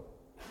Pharaoh.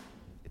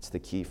 It's the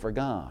key for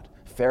God.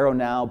 Pharaoh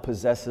now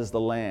possesses the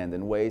land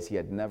in ways he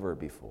had never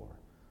before.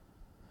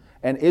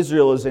 And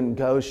Israel is in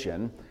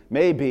Goshen.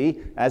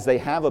 Maybe as they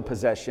have a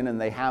possession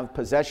and they have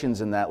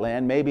possessions in that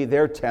land, maybe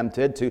they're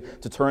tempted to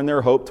turn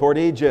their hope toward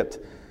Egypt,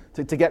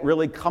 to get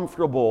really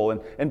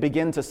comfortable and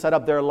begin to set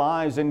up their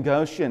lives in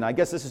Goshen. I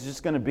guess this is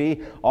just going to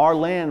be our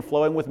land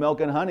flowing with milk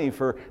and honey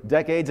for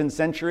decades and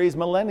centuries,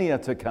 millennia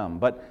to come.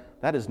 But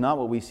that is not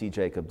what we see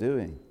Jacob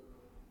doing.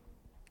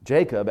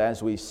 Jacob,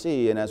 as we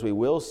see and as we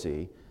will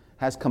see,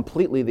 has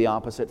completely the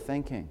opposite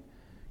thinking.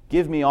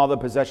 Give me all the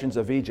possessions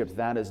of Egypt,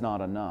 that is not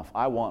enough.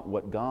 I want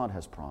what God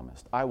has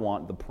promised. I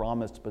want the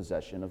promised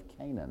possession of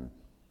Canaan.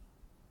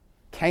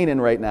 Canaan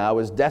right now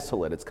is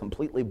desolate. It's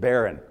completely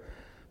barren.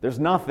 There's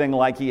nothing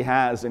like he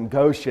has in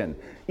Goshen,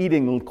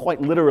 eating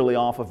quite literally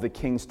off of the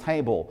king's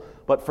table.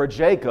 But for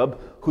Jacob,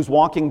 who's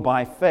walking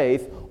by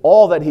faith,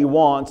 all that he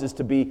wants is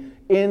to be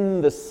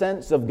in the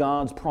sense of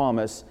God's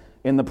promise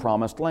in the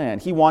promised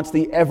land. He wants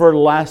the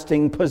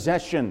everlasting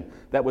possession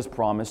that was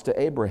promised to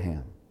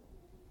Abraham.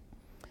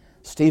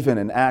 Stephen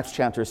in Acts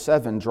chapter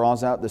 7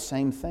 draws out the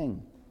same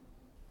thing.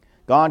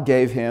 God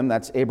gave him,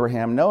 that's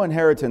Abraham, no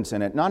inheritance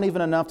in it, not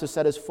even enough to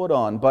set his foot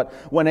on. But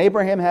when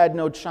Abraham had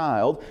no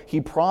child,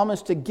 he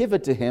promised to give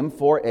it to him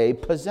for a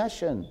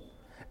possession,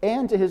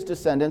 and to his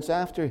descendants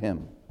after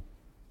him.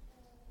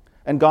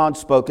 And God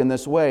spoke in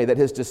this way, that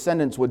his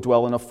descendants would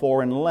dwell in a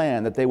foreign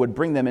land, that they would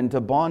bring them into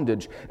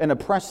bondage and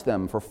oppress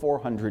them for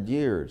 400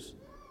 years.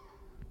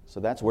 So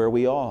that's where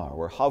we are.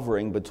 We're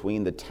hovering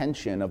between the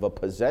tension of a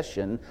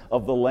possession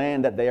of the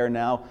land that they are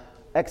now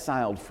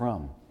exiled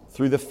from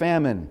through the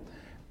famine.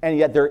 And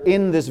yet they're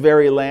in this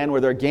very land where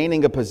they're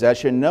gaining a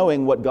possession,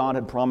 knowing what God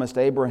had promised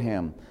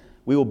Abraham.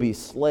 We will be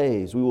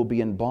slaves. We will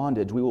be in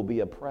bondage. We will be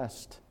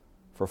oppressed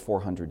for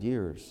 400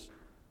 years.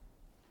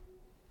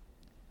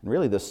 And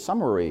really the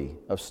summary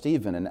of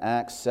Stephen in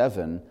Acts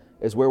 7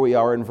 is where we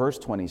are in verse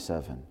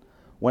 27.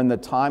 When the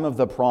time of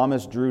the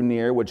promise drew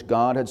near, which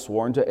God had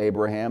sworn to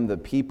Abraham, the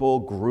people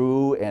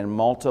grew and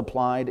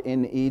multiplied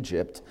in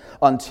Egypt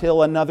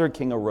until another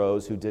king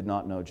arose who did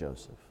not know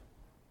Joseph.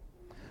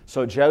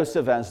 So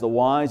Joseph, as the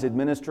wise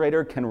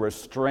administrator, can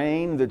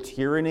restrain the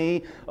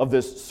tyranny of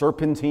this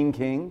serpentine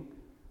king.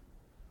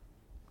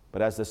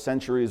 But as the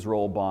centuries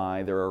roll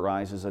by, there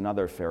arises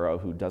another Pharaoh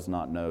who does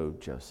not know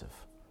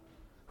Joseph,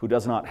 who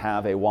does not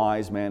have a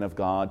wise man of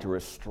God to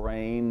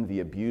restrain the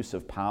abuse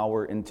of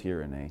power and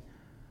tyranny,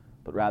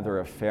 but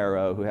rather a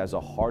Pharaoh who has a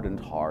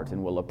hardened heart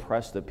and will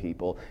oppress the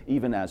people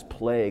even as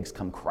plagues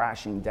come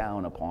crashing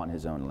down upon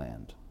his own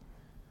land.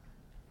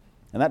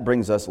 And that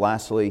brings us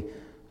lastly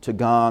to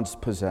God's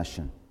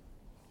possession.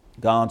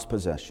 God's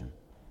possession.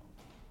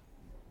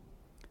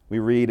 We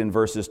read in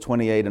verses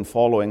 28 and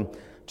following,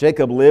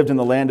 Jacob lived in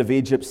the land of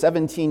Egypt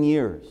 17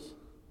 years,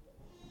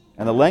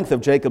 and the length of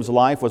Jacob's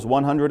life was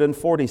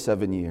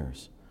 147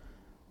 years.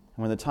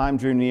 And when the time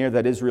drew near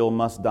that Israel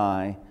must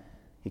die,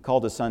 he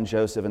called his son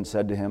Joseph and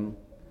said to him,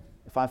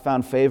 "If I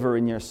found favor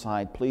in your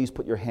sight, please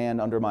put your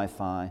hand under my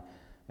thigh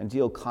and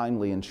deal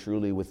kindly and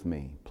truly with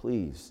me.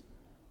 Please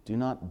do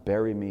not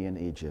bury me in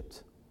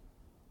Egypt,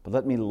 but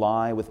let me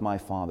lie with my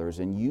fathers,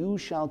 and you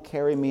shall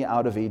carry me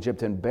out of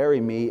Egypt and bury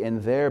me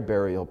in their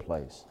burial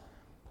place."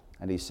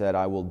 And he said,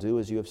 "I will do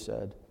as you have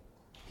said."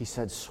 He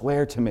said,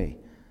 "Swear to me."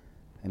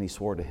 And he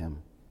swore to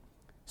him.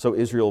 So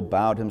Israel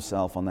bowed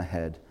himself on the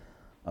head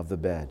of the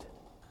bed.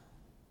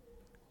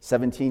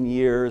 17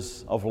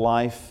 years of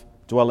life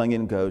dwelling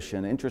in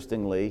Goshen.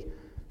 Interestingly,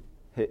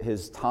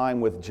 his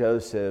time with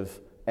Joseph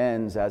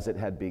ends as it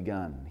had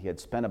begun. He had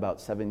spent about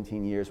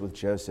 17 years with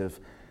Joseph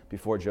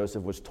before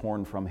Joseph was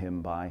torn from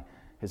him by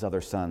his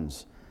other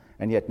sons.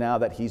 And yet now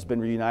that he's been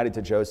reunited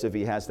to Joseph,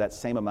 he has that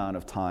same amount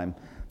of time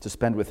to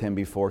spend with him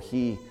before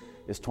he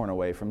is torn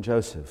away from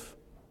Joseph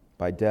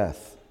by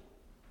death.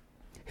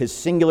 His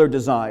singular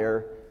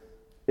desire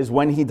is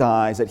when he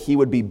dies that he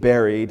would be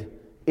buried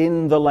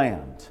in the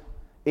land,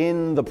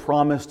 in the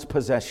promised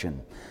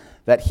possession,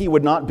 that he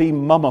would not be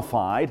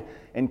mummified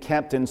and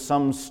kept in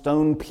some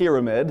stone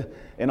pyramid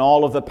in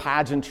all of the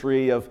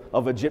pageantry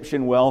of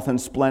Egyptian wealth and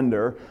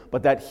splendor,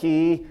 but that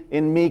he,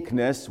 in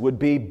meekness, would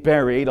be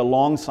buried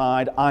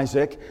alongside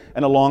Isaac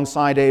and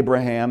alongside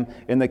Abraham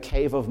in the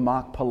cave of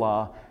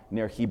Machpelah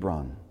near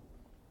Hebron.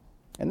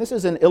 And this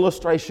is an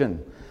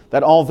illustration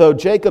that although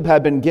Jacob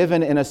had been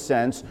given, in a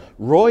sense,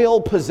 royal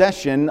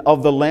possession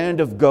of the land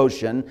of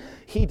Goshen,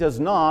 he does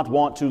not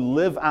want to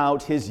live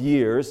out his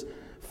years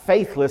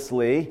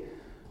faithlessly,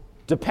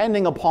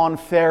 depending upon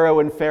Pharaoh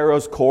and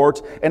Pharaoh's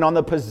court and on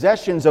the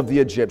possessions of the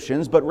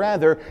Egyptians, but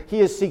rather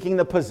he is seeking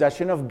the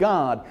possession of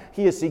God.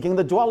 He is seeking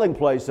the dwelling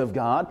place of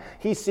God.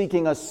 He's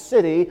seeking a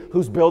city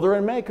whose builder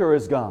and maker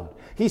is God.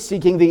 He's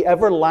seeking the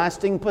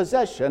everlasting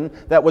possession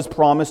that was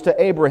promised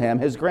to Abraham,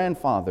 his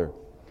grandfather.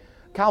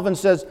 Calvin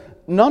says,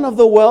 none of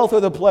the wealth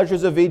or the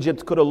pleasures of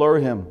Egypt could allure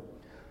him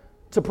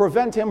to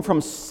prevent him from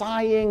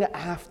sighing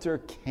after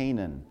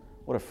Canaan.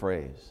 What a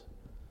phrase.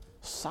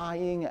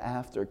 Sighing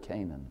after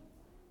Canaan.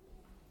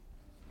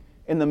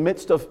 In the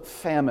midst of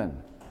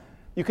famine,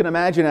 you can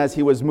imagine as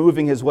he was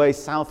moving his way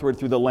southward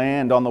through the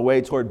land on the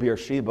way toward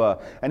Beersheba,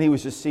 and he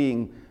was just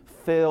seeing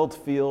failed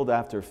field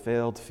after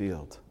failed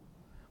field,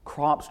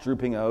 crops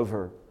drooping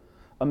over,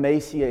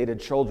 emaciated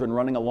children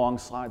running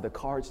alongside the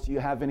carts. Do you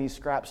have any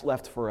scraps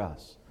left for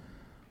us?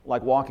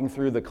 Like walking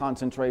through the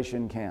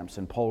concentration camps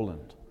in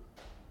Poland.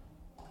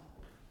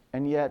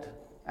 And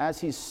yet,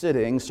 as he's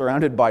sitting,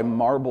 surrounded by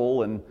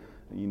marble and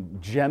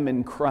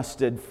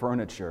gem-encrusted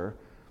furniture,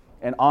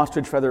 and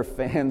ostrich feather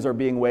fans are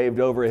being waved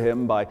over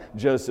him by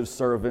Joseph's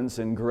servants,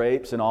 and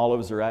grapes and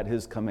olives are at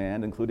his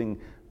command, including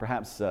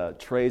perhaps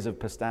trays of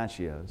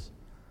pistachios,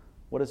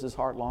 what does his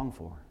heart long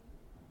for?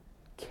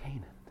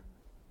 Canaan.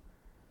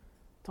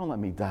 Don't let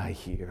me die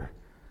here.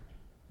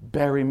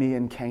 Bury me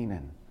in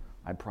Canaan.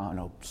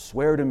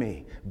 Swear to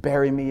me,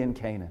 bury me in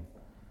Canaan.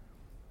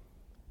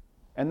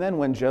 And then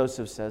when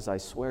Joseph says, "I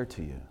swear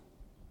to you,"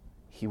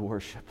 he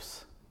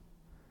worships.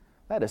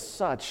 That is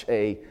such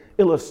an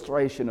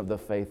illustration of the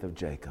faith of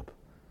Jacob.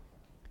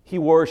 He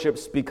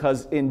worships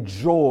because in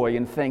joy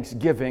and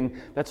thanksgiving,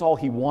 that's all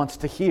he wants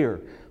to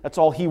hear. That's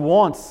all he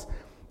wants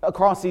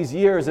across these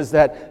years, is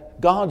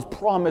that God's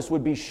promise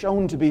would be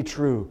shown to be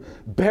true.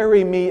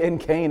 Bury me in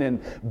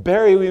Canaan.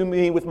 Bury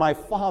me with my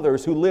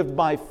fathers who lived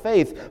by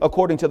faith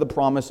according to the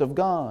promise of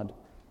God.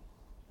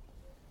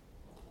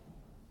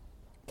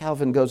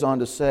 Calvin goes on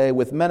to say,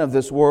 with men of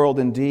this world,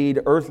 indeed,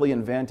 earthly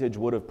advantage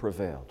would have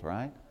prevailed,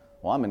 right?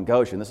 Well, I'm in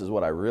Goshen. This is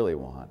what I really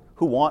want.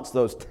 Who wants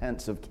those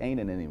tents of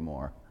Canaan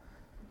anymore?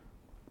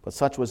 But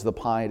such was the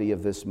piety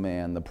of this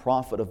man. The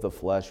profit of the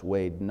flesh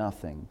weighed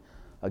nothing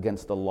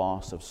against the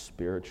loss of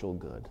spiritual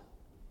good.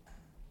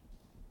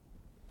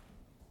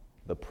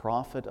 The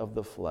profit of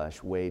the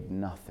flesh weighed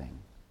nothing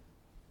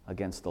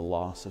against the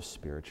loss of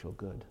spiritual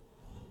good.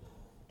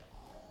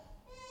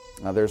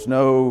 Now, there's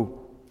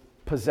no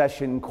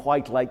possession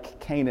quite like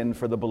Canaan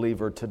for the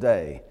believer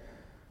today.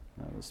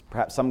 There's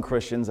perhaps some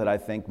Christians that I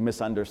think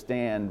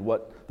misunderstand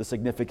what the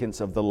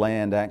significance of the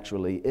land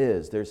actually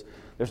is. There's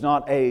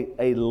not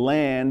a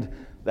land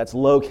that's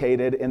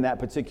located in that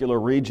particular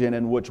region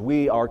in which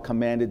we are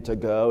commanded to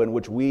go, in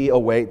which we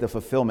await the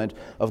fulfillment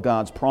of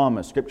God's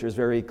promise. Scripture is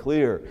very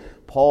clear.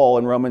 Paul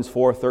in Romans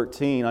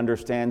 4:13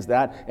 understands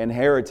that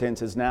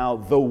inheritance is now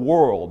the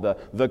world,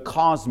 the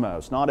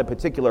cosmos, not a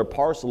particular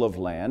parcel of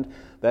land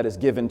that is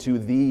given to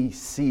the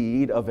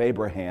seed of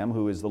Abraham,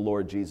 who is the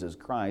Lord Jesus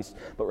Christ,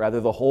 but rather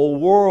the whole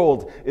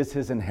world is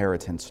his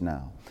inheritance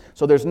now.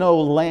 So there's no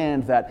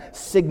land that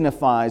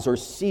signifies or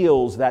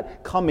seals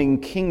that coming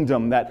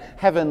kingdom, that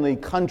heavenly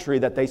country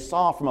that they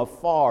saw from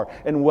afar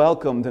and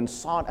welcomed and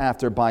sought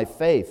after by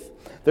faith.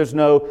 There's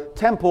no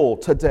temple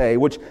today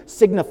which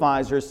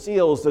signifies or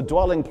seals the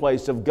dwelling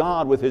place of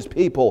God with his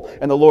people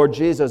and the Lord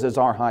Jesus as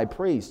our high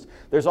priest.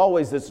 There's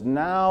always this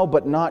now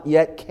but not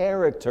yet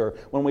character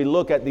when we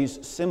look at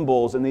these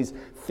symbols and these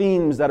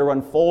themes that are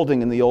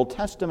unfolding in the Old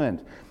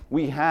Testament.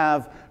 We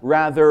have,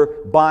 rather,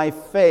 by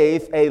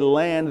faith, a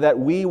land that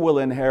we will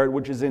inherit,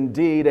 which is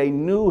indeed a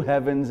new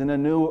heavens and a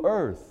new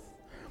earth.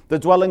 The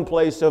dwelling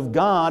place of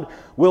God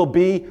will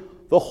be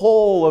the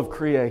whole of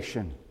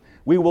creation.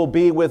 We will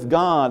be with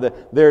God.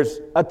 There's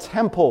a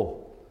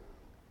temple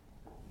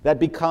that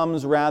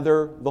becomes,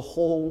 rather, the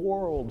whole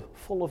world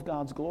full of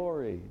God's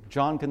glory.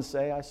 John can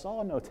say, I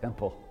saw no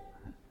temple.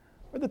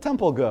 Where'd the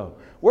temple go?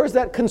 Where's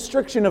that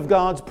constriction of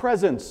God's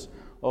presence?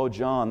 Oh,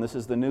 John, this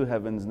is the new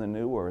heavens and the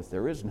new earth.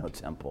 There is no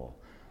temple.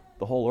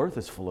 The whole earth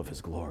is full of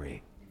his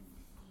glory.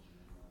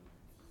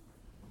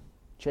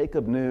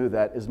 Jacob knew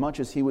that as much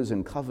as he was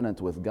in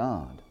covenant with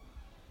God,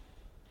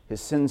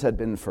 his sins had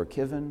been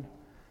forgiven.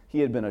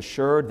 He had been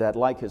assured that,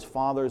 like his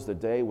fathers, the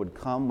day would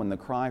come when the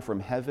cry from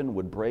heaven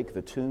would break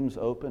the tombs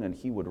open and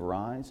he would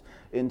rise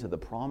into the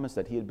promise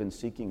that he had been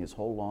seeking his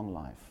whole long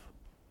life.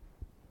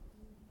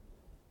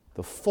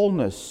 The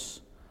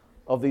fullness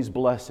of these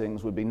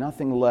blessings would be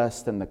nothing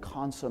less than the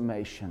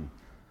consummation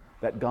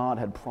that God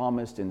had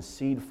promised in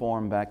seed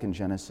form back in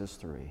Genesis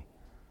 3.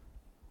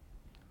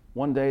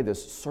 One day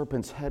this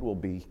serpent's head will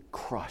be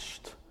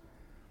crushed,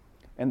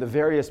 and the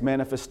various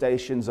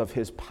manifestations of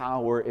his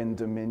power and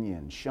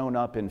dominion, shown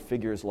up in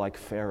figures like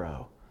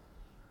Pharaoh,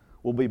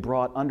 will be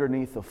brought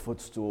underneath the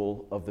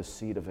footstool of the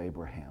seed of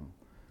Abraham,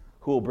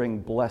 who will bring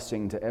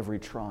blessing to every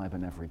tribe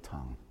and every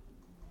tongue.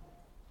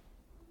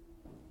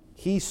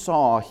 He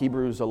saw,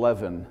 Hebrews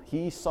 11,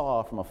 he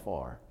saw from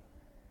afar.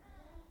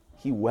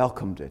 He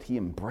welcomed it. He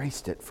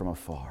embraced it from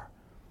afar.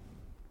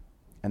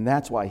 And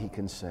that's why he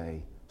can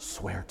say,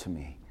 swear to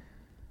me.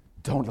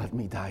 Don't let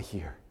me die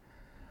here.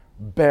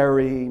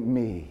 Bury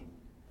me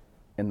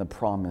in the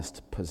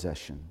promised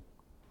possession.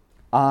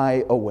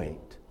 I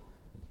await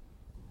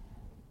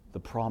the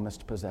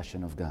promised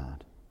possession of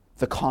God.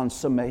 The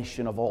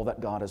consummation of all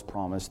that God has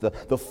promised,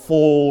 the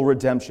full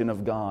redemption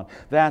of God.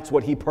 That's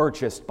what he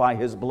purchased by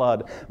his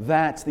blood.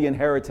 That's the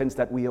inheritance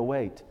that we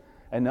await.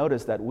 And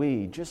notice that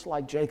we, just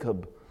like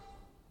Jacob,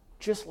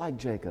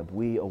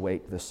 we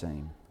await the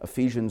same.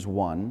 Ephesians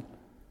 1,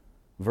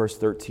 verse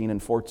 13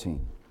 and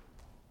 14.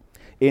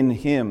 In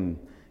him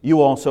you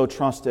also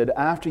trusted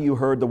after you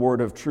heard the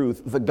word of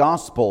truth, the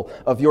gospel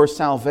of your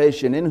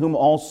salvation, in whom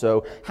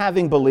also,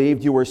 having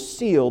believed, you were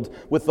sealed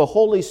with the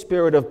Holy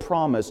Spirit of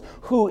promise,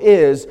 who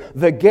is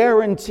the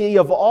guarantee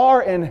of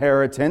our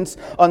inheritance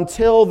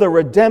until the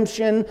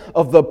redemption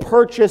of the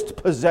purchased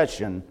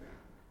possession,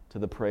 to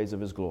the praise of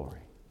his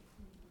glory.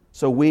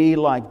 So we,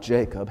 like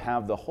Jacob,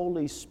 have the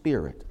Holy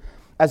Spirit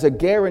as a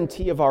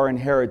guarantee of our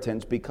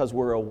inheritance because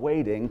we're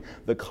awaiting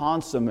the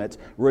consummate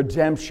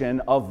redemption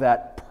of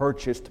that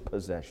purchased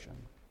possession.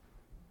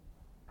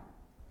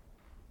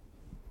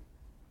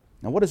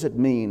 Now, what does it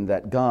mean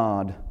that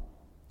God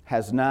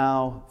has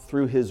now,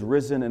 through his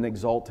risen and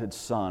exalted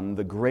Son,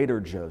 the greater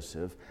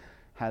Joseph,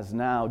 has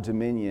now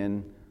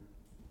dominion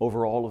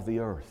over all of the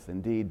earth,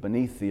 indeed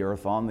beneath the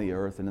earth, on the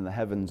earth, and in the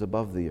heavens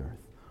above the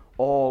earth?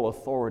 All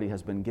authority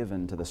has been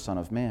given to the Son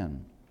of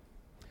Man.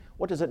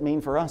 What does it mean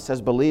for us as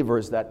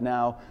believers that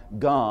now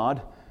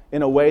God,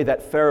 in a way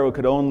that Pharaoh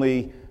could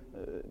only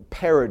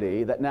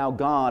parody, that now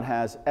God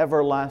has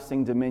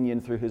everlasting dominion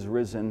through his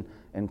risen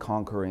and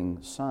conquering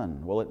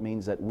Son? Well, it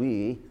means that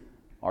we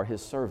are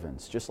his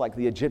servants. Just like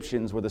the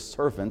Egyptians were the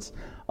servants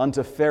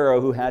unto Pharaoh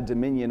who had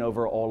dominion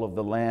over all of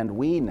the land,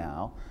 we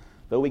now,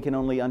 though we can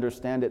only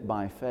understand it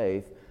by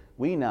faith,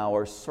 we now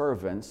are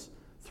servants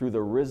through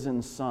the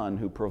risen Son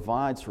who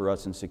provides for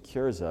us and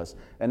secures us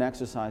and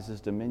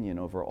exercises dominion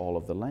over all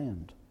of the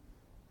land.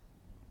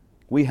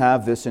 We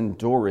have this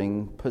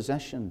enduring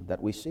possession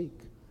that we seek.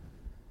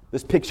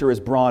 This picture is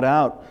brought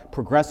out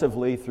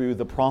progressively through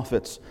the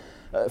prophets.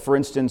 For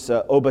instance,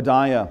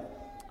 Obadiah,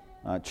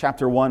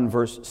 chapter 1,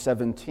 verse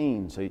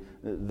 17. So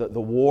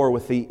the war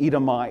with the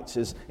Edomites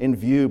is in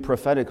view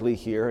prophetically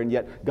here, and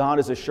yet God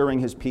is assuring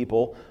his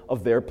people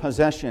of their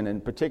possession,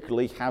 and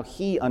particularly how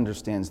he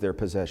understands their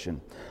possession.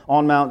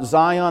 On Mount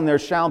Zion there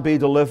shall be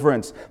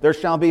deliverance, there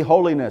shall be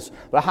holiness.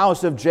 The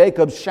house of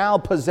Jacob shall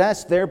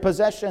possess their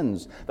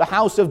possessions. The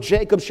house of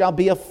Jacob shall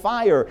be a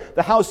fire,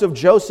 the house of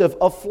Joseph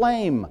a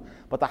flame,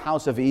 but the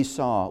house of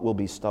Esau will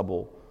be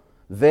stubble.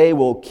 They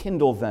will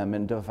kindle them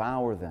and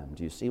devour them.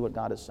 Do you see what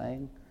God is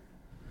saying?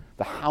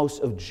 The house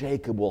of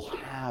Jacob will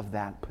have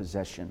that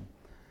possession.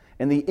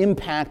 And the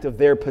impact of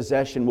their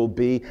possession will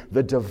be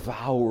the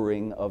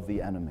devouring of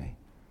the enemy.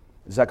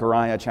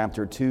 Zechariah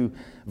chapter 2,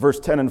 verse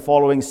 10 and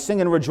following,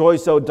 "Sing and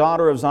rejoice, O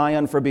daughter of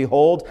Zion, for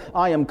behold,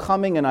 I am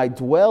coming and I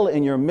dwell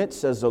in your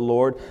midst, says the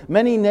Lord.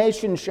 Many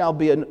nations shall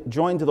be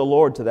joined to the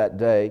Lord to that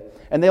day,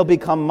 and they'll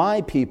become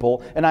my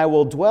people, and I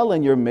will dwell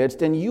in your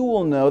midst, and you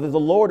will know that the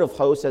Lord of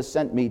hosts has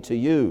sent me to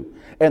you.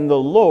 And the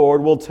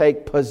Lord will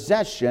take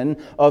possession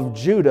of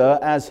Judah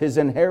as his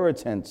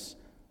inheritance."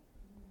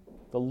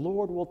 The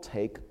Lord will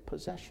take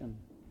possession.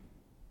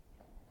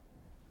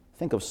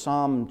 Think of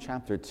Psalm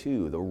chapter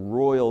 2, the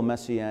royal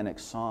messianic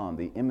psalm,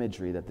 the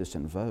imagery that this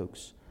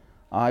invokes.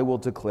 "I will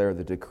declare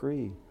the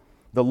decree.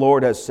 The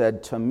Lord has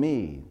said to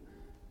me."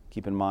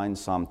 Keep in mind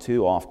Psalm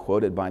 2, oft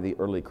quoted by the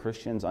early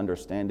Christians,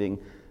 understanding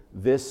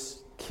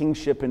this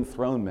kingship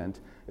enthronement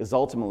is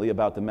ultimately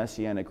about the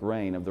messianic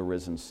reign of the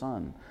risen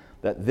Son.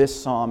 That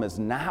this psalm is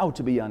now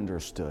to be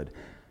understood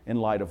in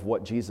light of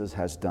what Jesus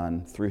has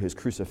done through his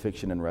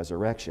crucifixion and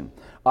resurrection.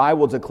 "I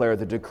will declare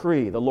the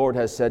decree. The Lord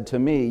has said to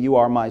me, you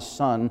are my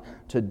son.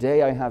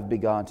 Today I have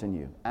begotten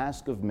you.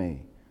 Ask of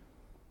me.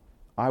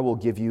 I will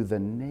give you the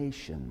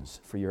nations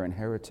for your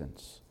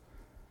inheritance,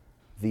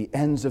 the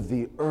ends of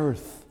the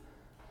earth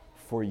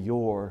for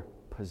your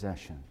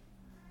possession."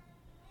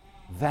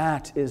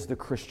 That is the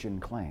Christian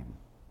claim.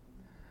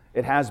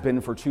 It has been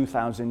for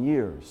 2,000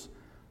 years.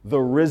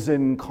 The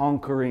risen,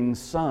 conquering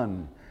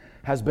Son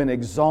has been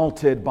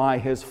exalted by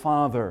his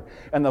Father.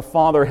 And the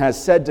Father has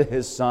said to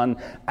his Son,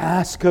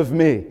 "Ask of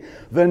me.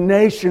 The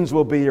nations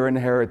will be your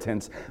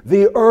inheritance.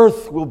 The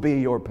earth will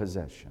be your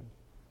possession."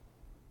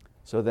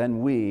 So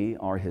then we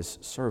are his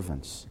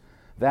servants.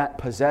 That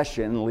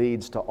possession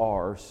leads to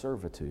our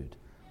servitude.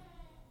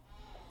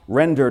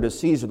 Render to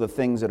Caesar the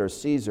things that are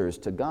Caesar's,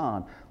 to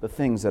God the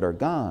things that are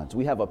God's.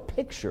 We have a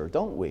picture,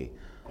 don't we?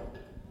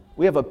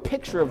 We have a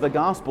picture of the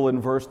gospel in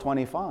verse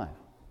 25.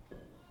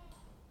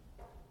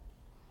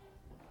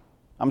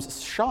 I'm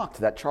shocked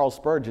that Charles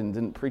Spurgeon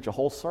didn't preach a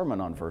whole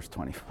sermon on verse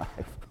 25.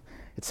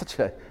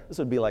 This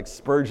would be like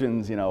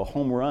Spurgeon's,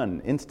 home run,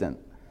 instant.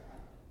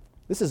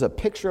 This is a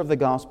picture of the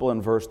gospel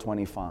in verse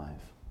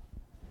 25.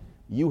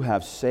 "You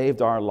have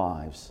saved our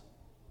lives.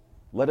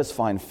 Let us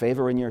find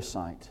favor in your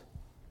sight.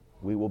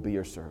 We will be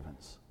your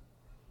servants."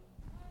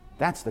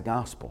 That's the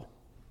gospel.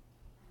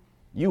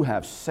 You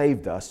have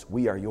saved us.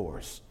 We are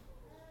yours.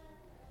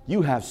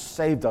 You have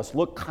saved us.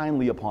 Look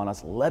kindly upon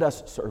us. Let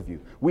us serve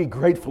you. We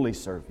gratefully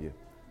serve you.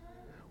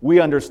 We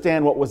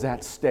understand what was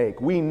at stake.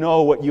 We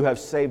know what you have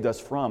saved us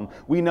from.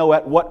 We know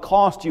at what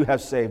cost you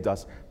have saved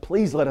us.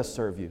 Please let us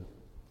serve you.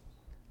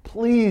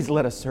 Please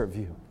let us serve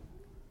you.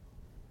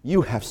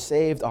 You have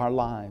saved our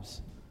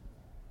lives.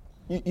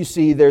 You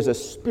see, there's a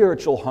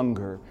spiritual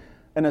hunger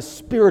and a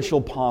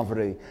spiritual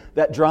poverty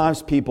that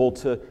drives people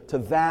to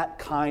that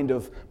kind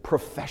of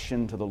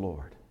profession to the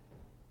Lord.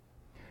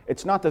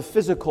 It's not the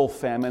physical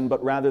famine,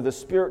 but rather the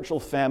spiritual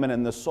famine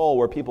in the soul,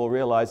 where people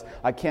realize,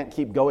 I can't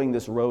keep going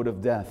this road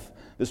of death,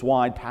 this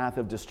wide path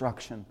of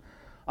destruction.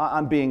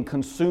 I'm being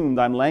consumed,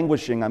 I'm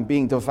languishing, I'm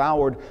being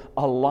devoured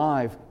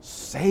alive.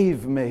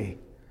 Save me.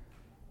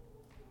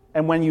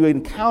 And when you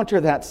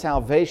encounter that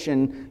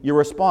salvation, your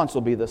response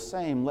will be the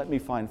same. Let me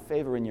find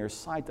favor in your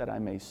sight that I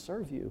may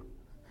serve you.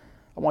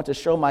 I want to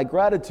show my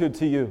gratitude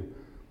to you.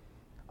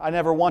 I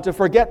never want to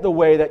forget the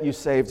way that you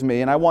saved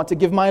me, and I want to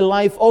give my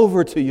life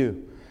over to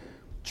you.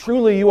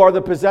 Truly, you are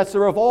the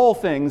possessor of all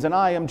things, and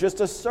I am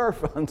just a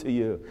serf unto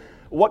you.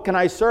 What can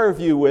I serve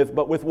you with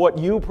but with what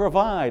you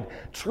provide?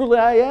 Truly,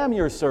 I am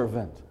your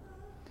servant.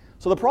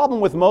 So the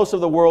problem with most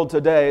of the world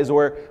today is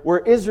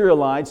we're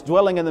Israelites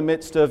dwelling in the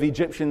midst of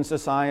Egyptian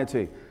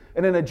society.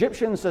 And in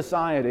Egyptian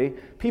society,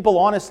 people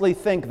honestly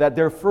think that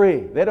they're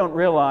free. They don't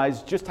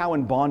realize just how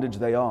in bondage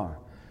they are.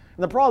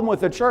 And the problem with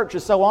the church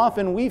is so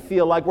often we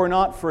feel like we're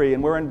not free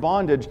and we're in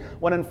bondage,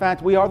 when in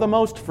fact we are the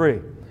most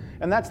free.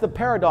 And that's the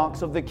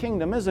paradox of the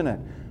kingdom, isn't it?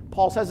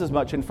 Paul says as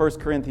much in 1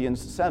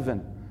 Corinthians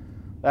 7,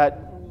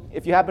 that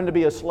if you happen to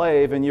be a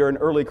slave and you're an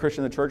early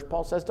Christian in the church,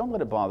 Paul says, don't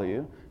let it bother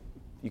you.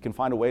 You can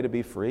find a way to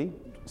be free,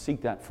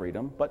 seek that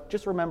freedom, but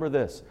just remember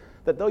this,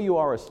 that though you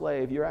are a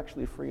slave, you're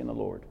actually free in the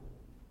Lord.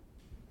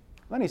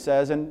 Then he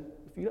says, and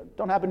if you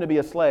don't happen to be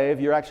a slave,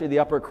 you're actually the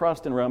upper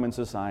crust in Roman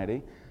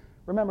society,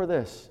 remember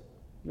this,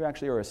 you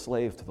actually are a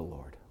slave to the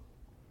Lord.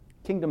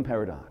 Kingdom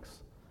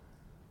paradox.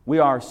 We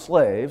are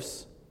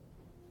slaves,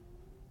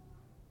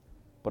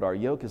 but our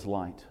yoke is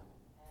light.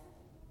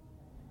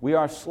 We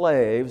are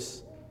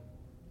slaves,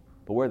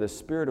 but where the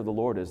Spirit of the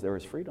Lord is, there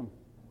is freedom.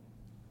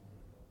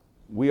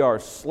 We are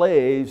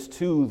slaves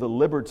to the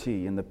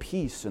liberty and the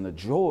peace and the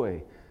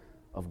joy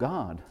of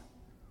God.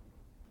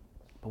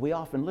 But we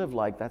often live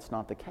like that's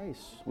not the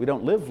case. We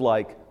don't live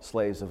like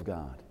slaves of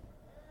God.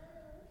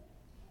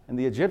 And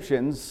the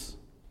Egyptians,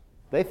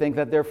 they think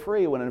that they're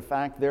free when in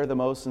fact they're the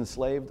most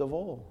enslaved of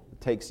all. It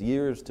takes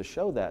years to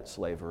show that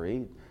slavery.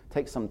 It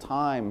takes some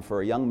time for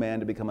a young man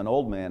to become an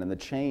old man and the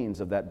chains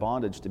of that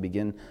bondage to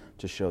begin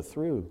to show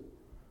through.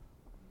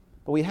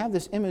 But we have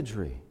this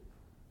imagery.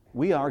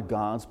 We are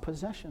God's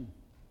possession.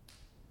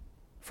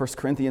 1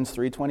 Corinthians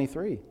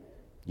 3:23.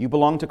 You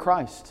belong to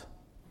Christ.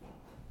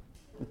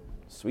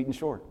 Sweet and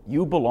short.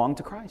 You belong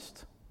to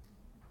Christ.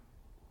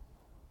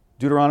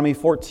 Deuteronomy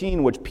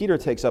 14, which Peter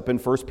takes up in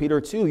 1 Peter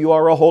 2, you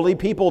are a holy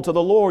people to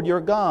the Lord your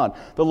God.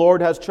 The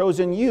Lord has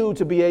chosen you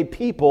to be a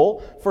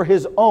people for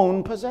his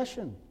own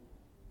possession.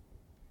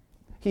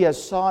 He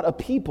has sought a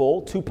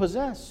people to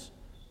possess.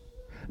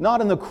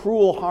 Not in the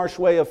cruel, harsh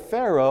way of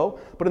Pharaoh,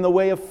 but in the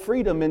way of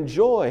freedom and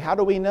joy. How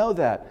do we know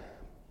that?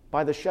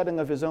 By the shedding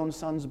of his own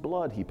son's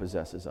blood, he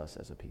possesses us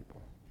as a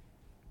people.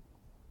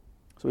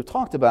 So we've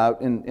talked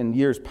about in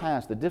years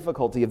past the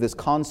difficulty of this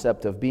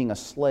concept of being a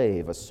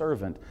slave, a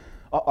servant.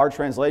 Our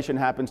translation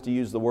happens to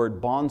use the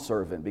word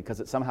bondservant because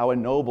it somehow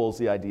ennobles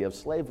the idea of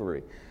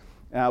slavery.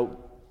 Now,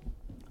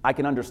 I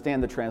can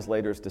understand the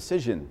translator's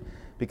decision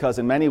because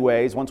in many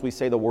ways, once we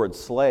say the word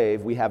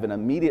slave, we have an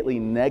immediately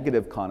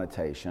negative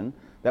connotation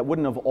that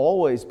wouldn't have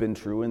always been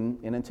true in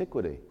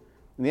antiquity.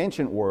 In the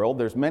ancient world,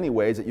 there's many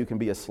ways that you can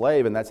be a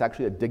slave, and that's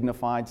actually a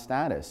dignified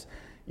status.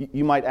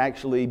 You might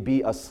actually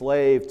be a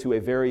slave to a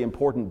very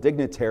important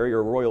dignitary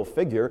or royal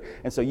figure,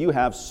 and so you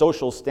have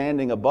social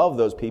standing above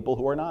those people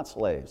who are not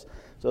slaves.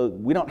 So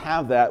we don't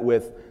have that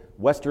with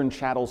Western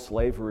chattel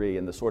slavery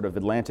and the sort of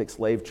Atlantic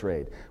slave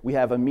trade. We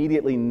have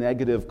immediately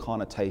negative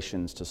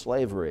connotations to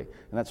slavery,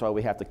 and that's why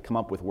we have to come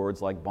up with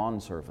words like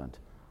bondservant.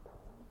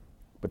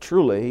 But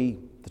truly,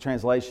 the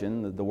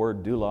translation, the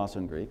word doulos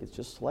in Greek, it's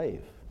just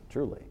slave,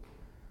 truly.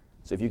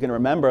 So if you can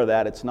remember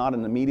that it's not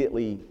an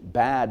immediately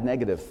bad,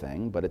 negative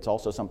thing, but it's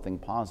also something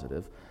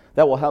positive,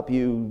 that will help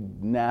you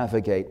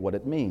navigate what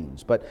it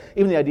means. But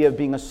even the idea of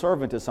being a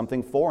servant is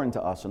something foreign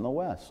to us in the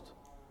West.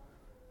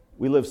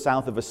 We live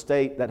south of a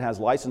state that has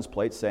license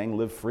plates saying,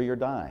 live free or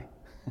die.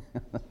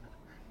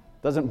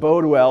 Doesn't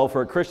bode well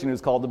for a Christian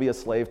who's called to be a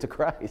slave to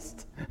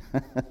Christ.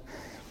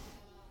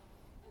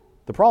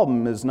 The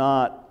problem is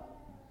not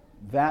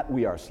that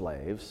we are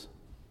slaves,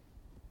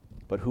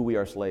 but who we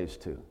are slaves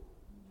to.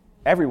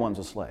 Everyone's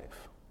a slave.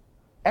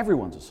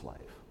 Everyone's a slave.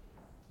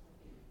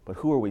 But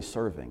who are we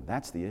serving?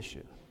 That's the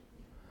issue.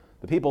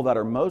 The people that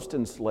are most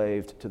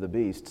enslaved to the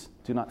beasts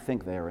do not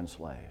think they are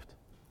enslaved.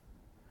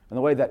 And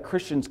the way that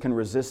Christians can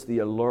resist the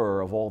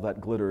allure of all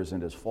that glitters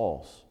and is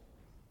false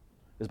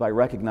is by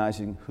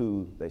recognizing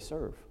who they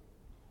serve.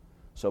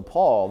 So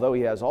Paul, though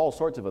he has all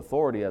sorts of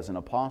authority as an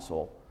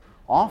apostle,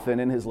 often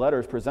in his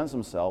letters presents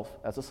himself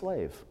as a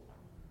slave.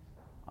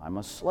 I'm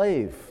a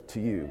slave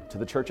to you, to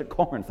the church at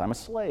Corinth. I'm a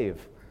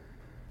slave.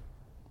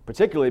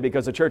 Particularly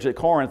because the church at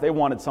Corinth, they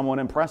wanted someone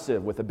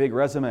impressive with a big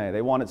resume.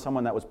 They wanted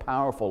someone that was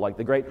powerful, like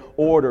the great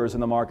orators in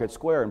the market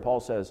square. And Paul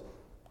says,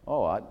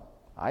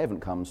 I haven't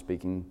come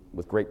speaking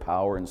with great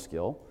power and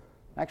skill.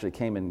 I actually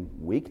came in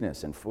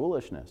weakness and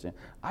foolishness.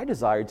 I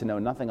desired to know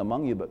nothing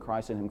among you but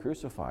Christ and him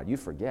crucified. You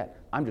forget,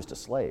 I'm just a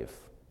slave.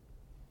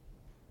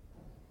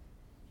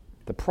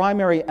 The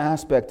primary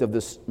aspect of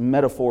this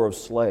metaphor of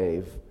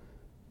slave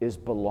is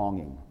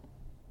belonging.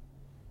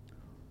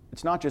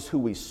 It's not just who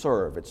we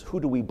serve, it's who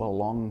do we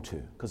belong to,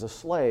 because a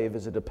slave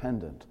is a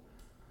dependent.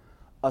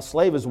 A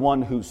slave is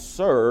one who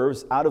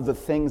serves out of the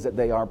things that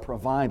they are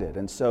provided.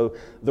 And so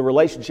the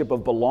relationship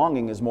of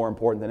belonging is more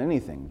important than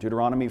anything.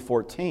 Deuteronomy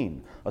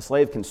 14, a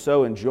slave can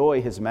so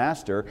enjoy his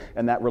master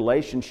and that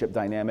relationship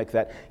dynamic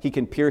that he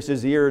can pierce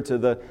his ear to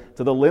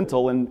the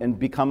lintel and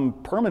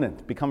become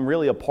permanent, become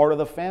really a part of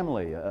the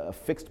family, a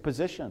fixed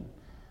position.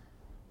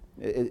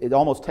 It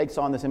almost takes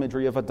on this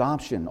imagery of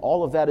adoption.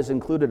 All of that is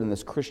included in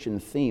this Christian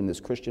theme, this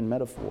Christian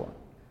metaphor.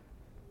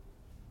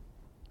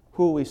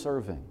 Who are we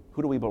serving?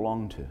 Who do we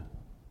belong to?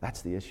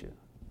 That's the issue.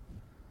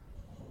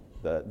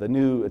 The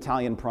new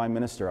Italian Prime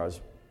Minister, I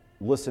was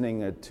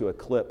listening to a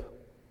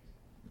clip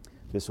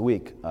this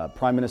week,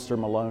 Prime Minister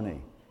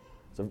Meloni.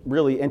 It's a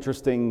really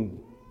interesting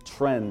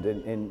trend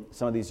in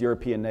some of these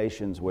European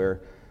nations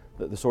where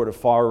the sort of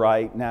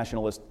far-right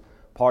nationalist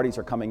parties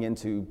are coming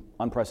into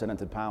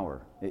unprecedented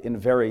power in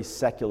very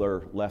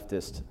secular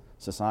leftist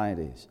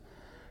societies.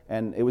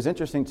 And it was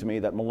interesting to me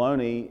that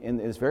Meloni, in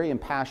his very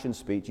impassioned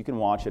speech, you can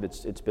watch it,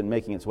 it's been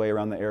making its way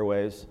around the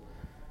airwaves.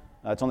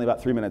 It's only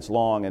about 3 minutes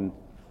long, and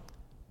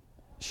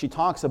she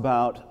talks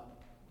about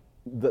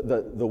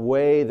the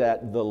way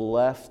that the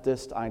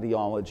leftist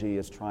ideology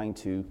is trying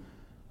to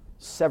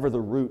sever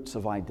the roots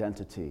of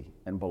identity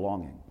and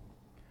belonging.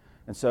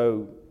 And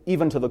so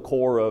even to the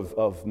core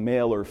of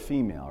male or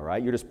female,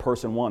 right? You're just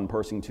person one,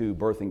 person two,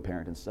 birthing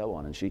parent, and so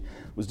on. And she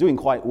was doing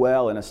quite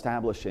well in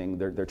establishing,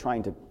 they're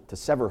trying to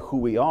sever who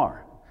we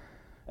are.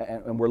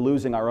 And we're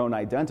losing our own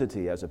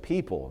identity as a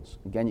people.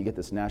 Again, you get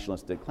this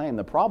nationalistic claim.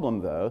 The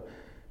problem, though,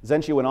 is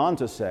then she went on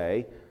to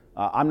say,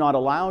 I'm not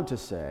allowed to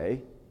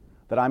say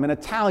that I'm an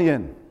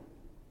Italian,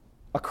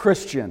 a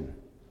Christian,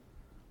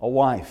 a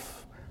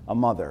wife, a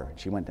mother.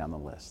 She went down the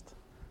list.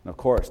 And of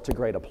course, to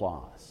great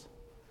applause.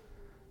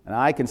 And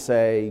I can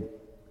say,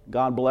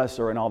 God bless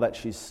her and all that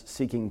she's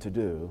seeking to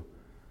do,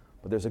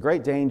 but there's a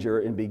great danger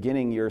in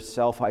beginning your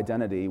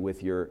self-identity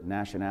with your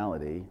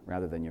nationality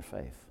rather than your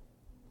faith.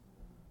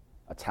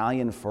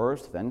 Italian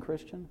first, then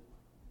Christian?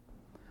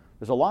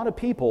 There's a lot of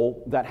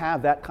people that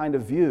have that kind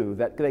of view,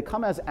 that they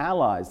come as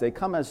allies, they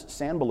come as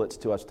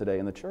Sanballats to us today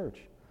in the church.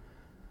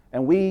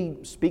 And we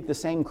speak the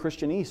same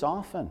Christianese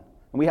often,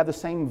 and we have the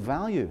same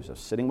values. I was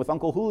sitting with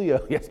Uncle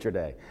Julio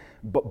yesterday.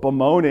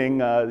 bemoaning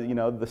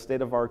the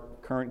state of our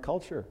current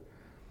culture.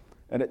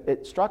 And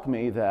it struck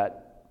me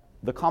that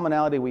the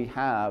commonality we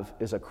have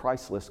is a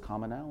Christless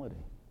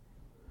commonality.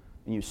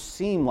 And you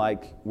seem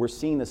like we're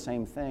seeing the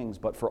same things,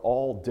 but for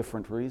all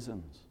different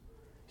reasons.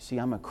 See,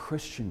 I'm a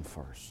Christian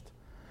first.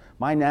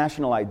 My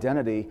national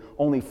identity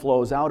only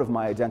flows out of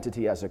my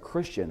identity as a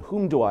Christian.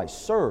 Whom do I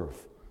serve?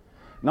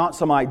 Not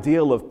some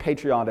ideal of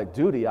patriotic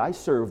duty. I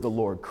serve the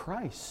Lord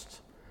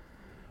Christ.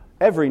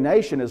 Every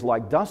nation is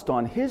like dust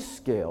on His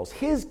scales.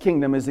 His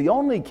kingdom is the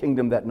only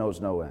kingdom that knows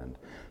no end.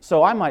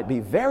 So I might be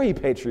very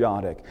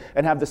patriotic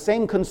and have the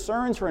same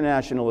concerns for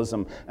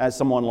nationalism as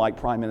someone like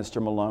Prime Minister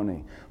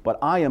Maloney. But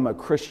I am a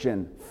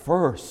Christian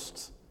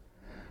first.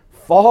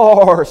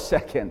 Far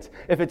second,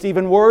 if it's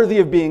even worthy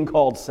of being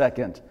called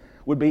second,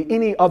 would be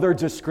any other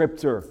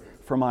descriptor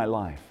for my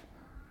life.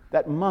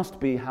 That must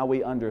be how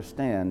we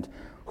understand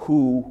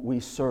who we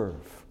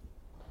serve.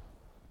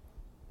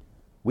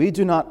 We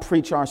do not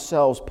preach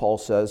ourselves, Paul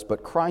says,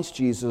 but Christ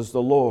Jesus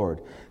the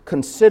Lord.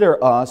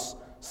 Consider us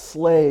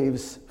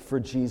slaves for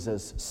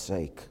Jesus'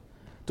 sake.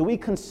 Do we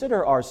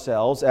consider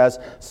ourselves as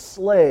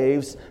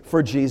slaves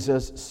for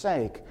Jesus'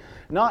 sake?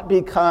 Not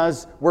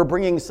because we're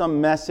bringing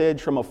some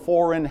message from a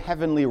foreign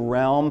heavenly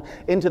realm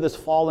into this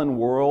fallen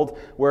world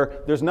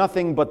where there's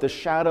nothing but the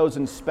shadows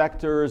and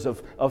specters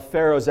of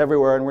pharaohs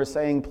everywhere, and we're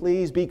saying,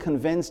 please be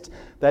convinced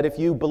that if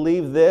you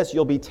believe this,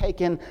 you'll be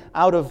taken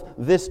out of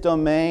this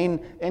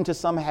domain into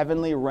some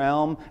heavenly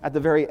realm at the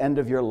very end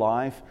of your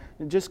life.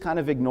 And just kind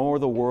of ignore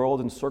the world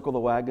and circle the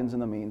wagons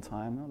in the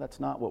meantime. No, that's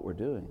not what we're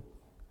doing.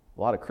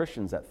 A lot of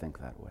Christians that think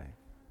that way.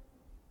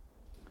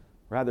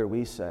 Rather,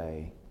 we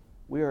say,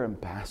 we are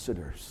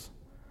ambassadors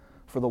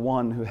for the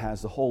one who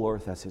has the whole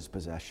earth as his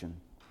possession.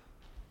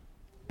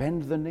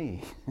 Bend the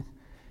knee.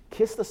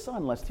 Kiss the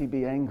Son, lest he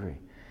be angry.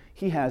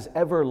 He has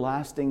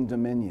everlasting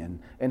dominion,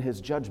 and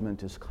his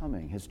judgment is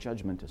coming. His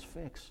judgment is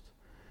fixed.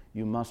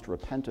 You must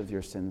repent of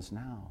your sins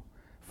now.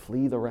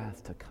 Flee the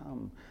wrath to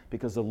come,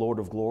 because the Lord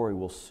of glory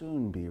will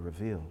soon be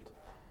revealed.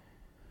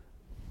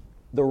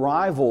 The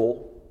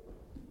rival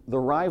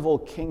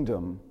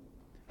kingdom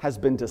has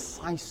been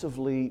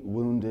decisively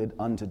wounded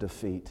unto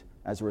defeat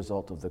as a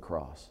result of the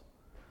cross.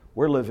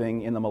 We're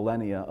living in the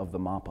millennia of the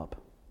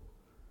mop-up.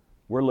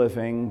 We're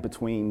living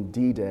between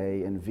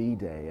D-Day and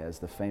V-Day, as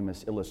the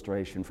famous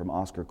illustration from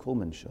Oscar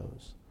Kuhlman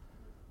shows.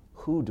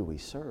 Who do we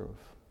serve?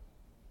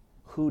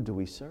 Who do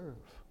we serve?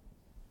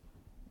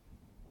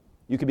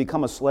 You could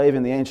become a slave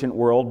in the ancient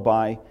world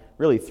by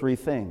really three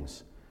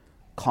things: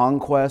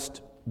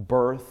 conquest,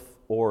 birth,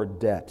 or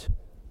debt.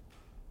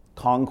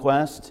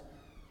 Conquest,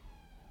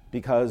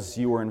 because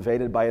you were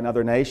invaded by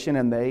another nation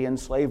and they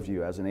enslaved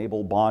you as an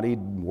able-bodied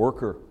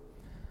worker.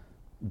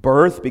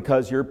 Birth,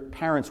 because your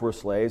parents were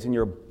slaves and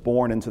you're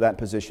born into that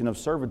position of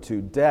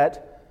servitude.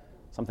 Debt,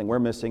 something we're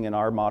missing in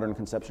our modern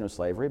conception of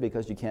slavery,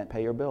 because you can't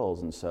pay your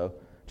bills. And so,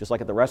 just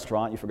like at the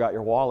restaurant, you forgot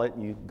your wallet,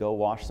 you go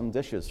wash some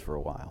dishes for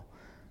a while.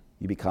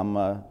 You become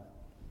an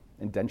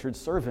indentured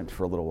servant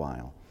for a little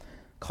while.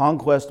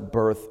 Conquest,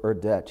 birth, or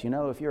debt. You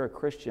know, if you're a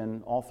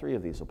Christian, all three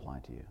of these apply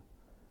to you.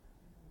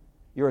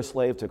 You're a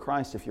slave to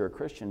Christ if you're a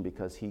Christian,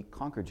 because He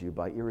conquered you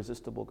by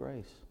irresistible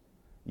grace.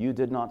 You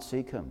did not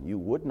seek Him. You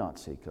would not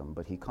seek Him,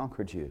 but He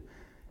conquered you.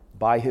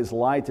 By His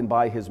light and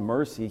by His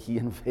mercy, He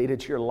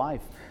invaded your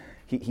life.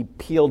 He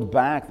peeled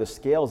back the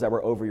scales that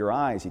were over your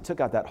eyes. He took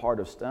out that heart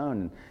of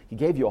stone, and He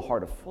gave you a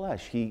heart of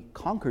flesh. He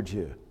conquered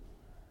you.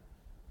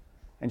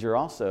 And you're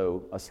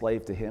also a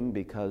slave to Him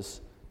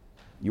because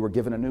you were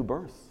given a new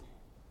birth.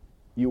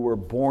 You were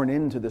born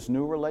into this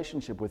new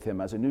relationship with Him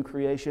as a new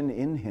creation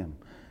in Him.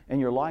 And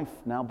your life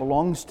now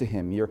belongs to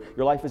Him. Your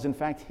life is in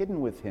fact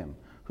hidden with Him,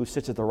 who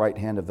sits at the right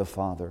hand of the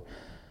Father.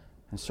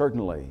 And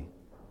certainly,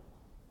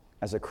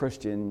 as a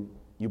Christian,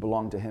 you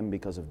belong to Him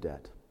because of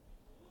debt.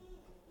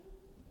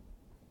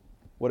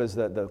 What is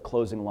the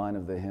closing line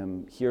of the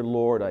hymn? Here,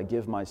 Lord, I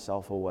give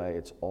myself away.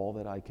 It's all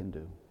that I can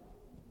do.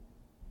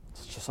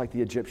 It's just like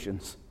the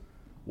Egyptians.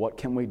 What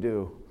can we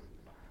do?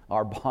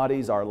 Our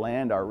bodies, our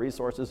land, our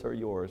resources are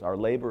yours. Our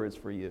labor is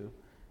for you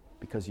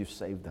because you've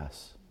saved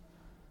us.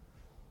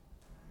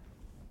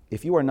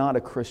 If you are not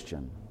a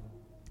Christian,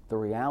 the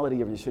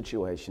reality of your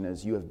situation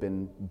is you have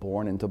been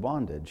born into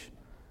bondage.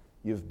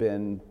 You've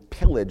been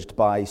pillaged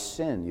by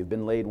sin. You've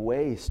been laid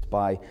waste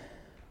by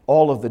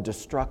all of the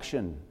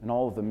destruction and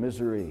all of the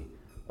misery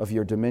of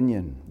your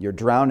dominion. You're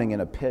drowning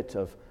in a pit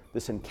of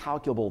this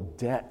incalculable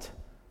debt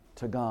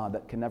to God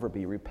that can never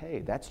be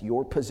repaid. That's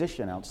your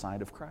position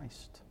outside of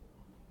Christ.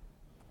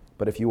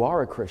 But if you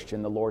are a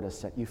Christian, the Lord has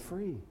set you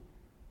free.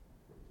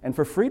 And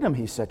for freedom,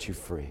 He set you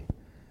free.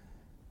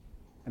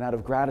 And out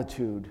of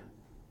gratitude,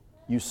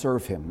 you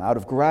serve Him. Out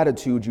of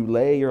gratitude, you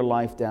lay your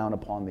life down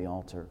upon the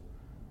altar.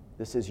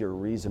 This is your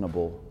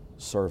reasonable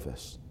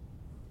service.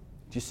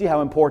 Do you see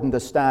how important the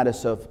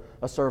status of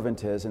a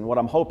servant is? And what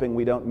I'm hoping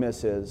we don't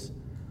miss is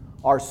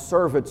our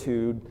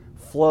servitude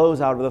flows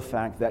out of the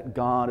fact that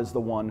God is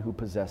the one who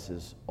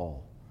possesses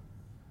all.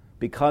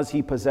 Because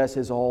He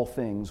possesses all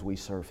things, we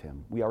serve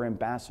Him. We are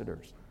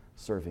ambassadors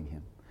serving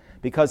Him.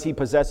 Because he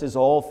possesses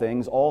all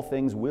things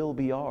will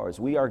be ours.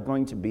 We are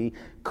going to be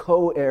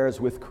co-heirs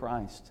with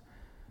Christ.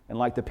 And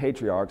like the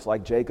patriarchs,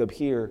 like Jacob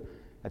here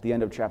at the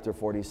end of chapter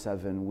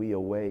 47, we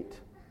await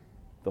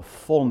the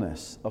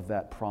fullness of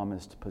that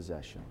promised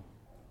possession.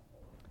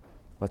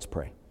 Let's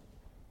pray.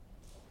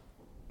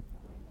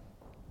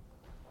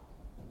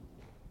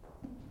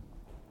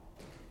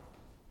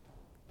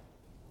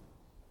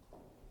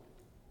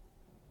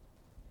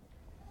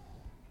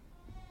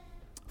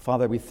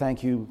 Father, we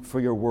thank you for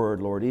your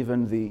word, Lord,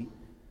 even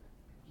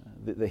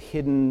the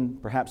hidden,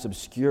 perhaps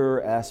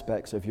obscure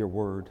aspects of your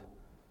word,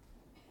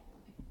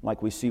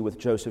 like we see with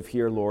Joseph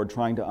here, Lord,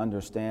 trying to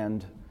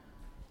understand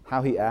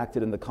how he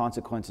acted and the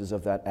consequences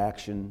of that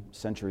action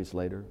centuries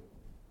later.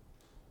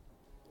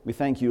 We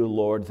thank you,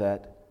 Lord,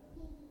 that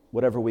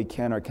whatever we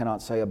can or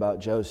cannot say about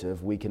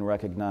Joseph, we can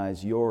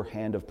recognize your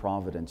hand of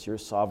providence, your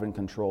sovereign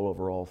control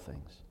over all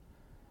things.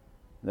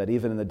 That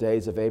even in the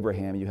days of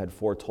Abraham, you had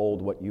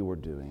foretold what you were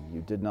doing.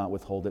 You did not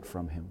withhold it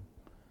from him.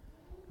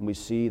 And we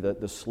see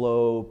that the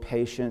slow,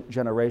 patient,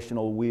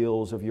 generational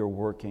wheels of your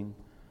working,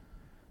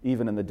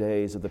 even in the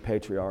days of the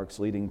patriarchs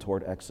leading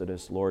toward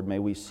Exodus. Lord, may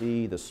we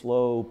see the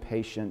slow,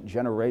 patient,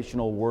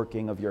 generational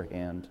working of your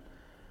hand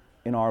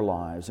in our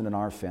lives and in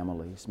our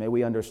families. May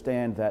we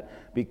understand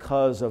that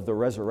because of the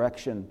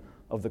resurrection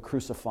of the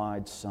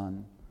crucified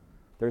Son,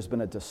 there's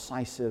been a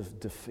decisive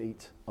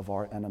defeat of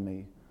our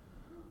enemy,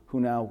 who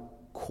now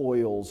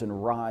coils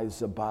and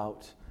writhes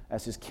about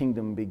as his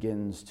kingdom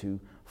begins to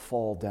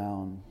fall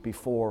down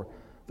before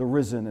the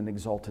risen and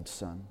exalted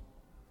Son,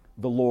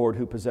 the Lord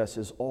who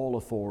possesses all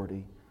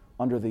authority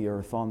under the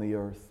earth, on the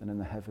earth, and in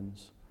the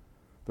heavens.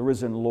 The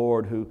risen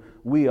Lord who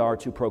we are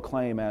to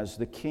proclaim as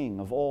the King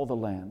of all the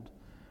land.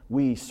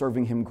 We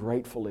serving him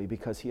gratefully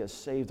because he has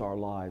saved our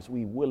lives.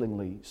 We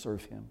willingly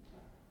serve him.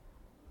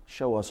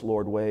 Show us,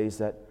 Lord, ways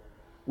that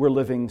we're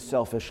living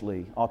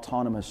selfishly,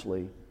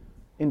 autonomously,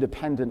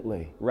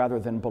 independently, rather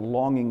than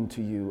belonging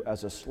to you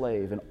as a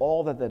slave and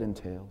all that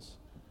entails.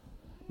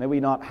 May we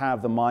not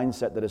have the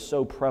mindset that is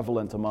so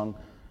prevalent among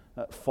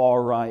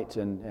far-right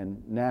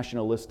and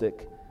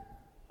nationalistic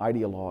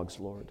ideologues,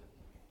 Lord,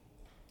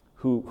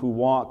 who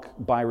walk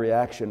by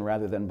reaction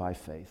rather than by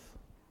faith.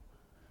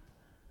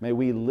 May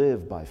we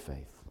live by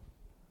faith.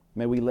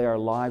 May we lay our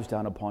lives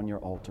down upon your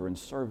altar in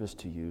service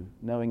to you,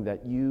 knowing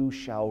that you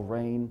shall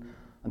reign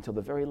until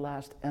the very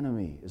last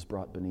enemy is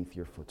brought beneath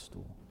your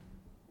footstool.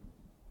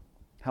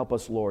 Help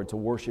us, Lord, to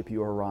worship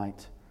you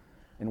aright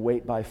and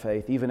wait by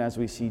faith, even as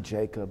we see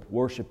Jacob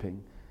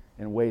worshiping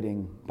and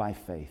waiting by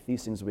faith.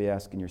 These things we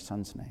ask in your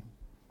Son's name.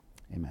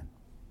 Amen.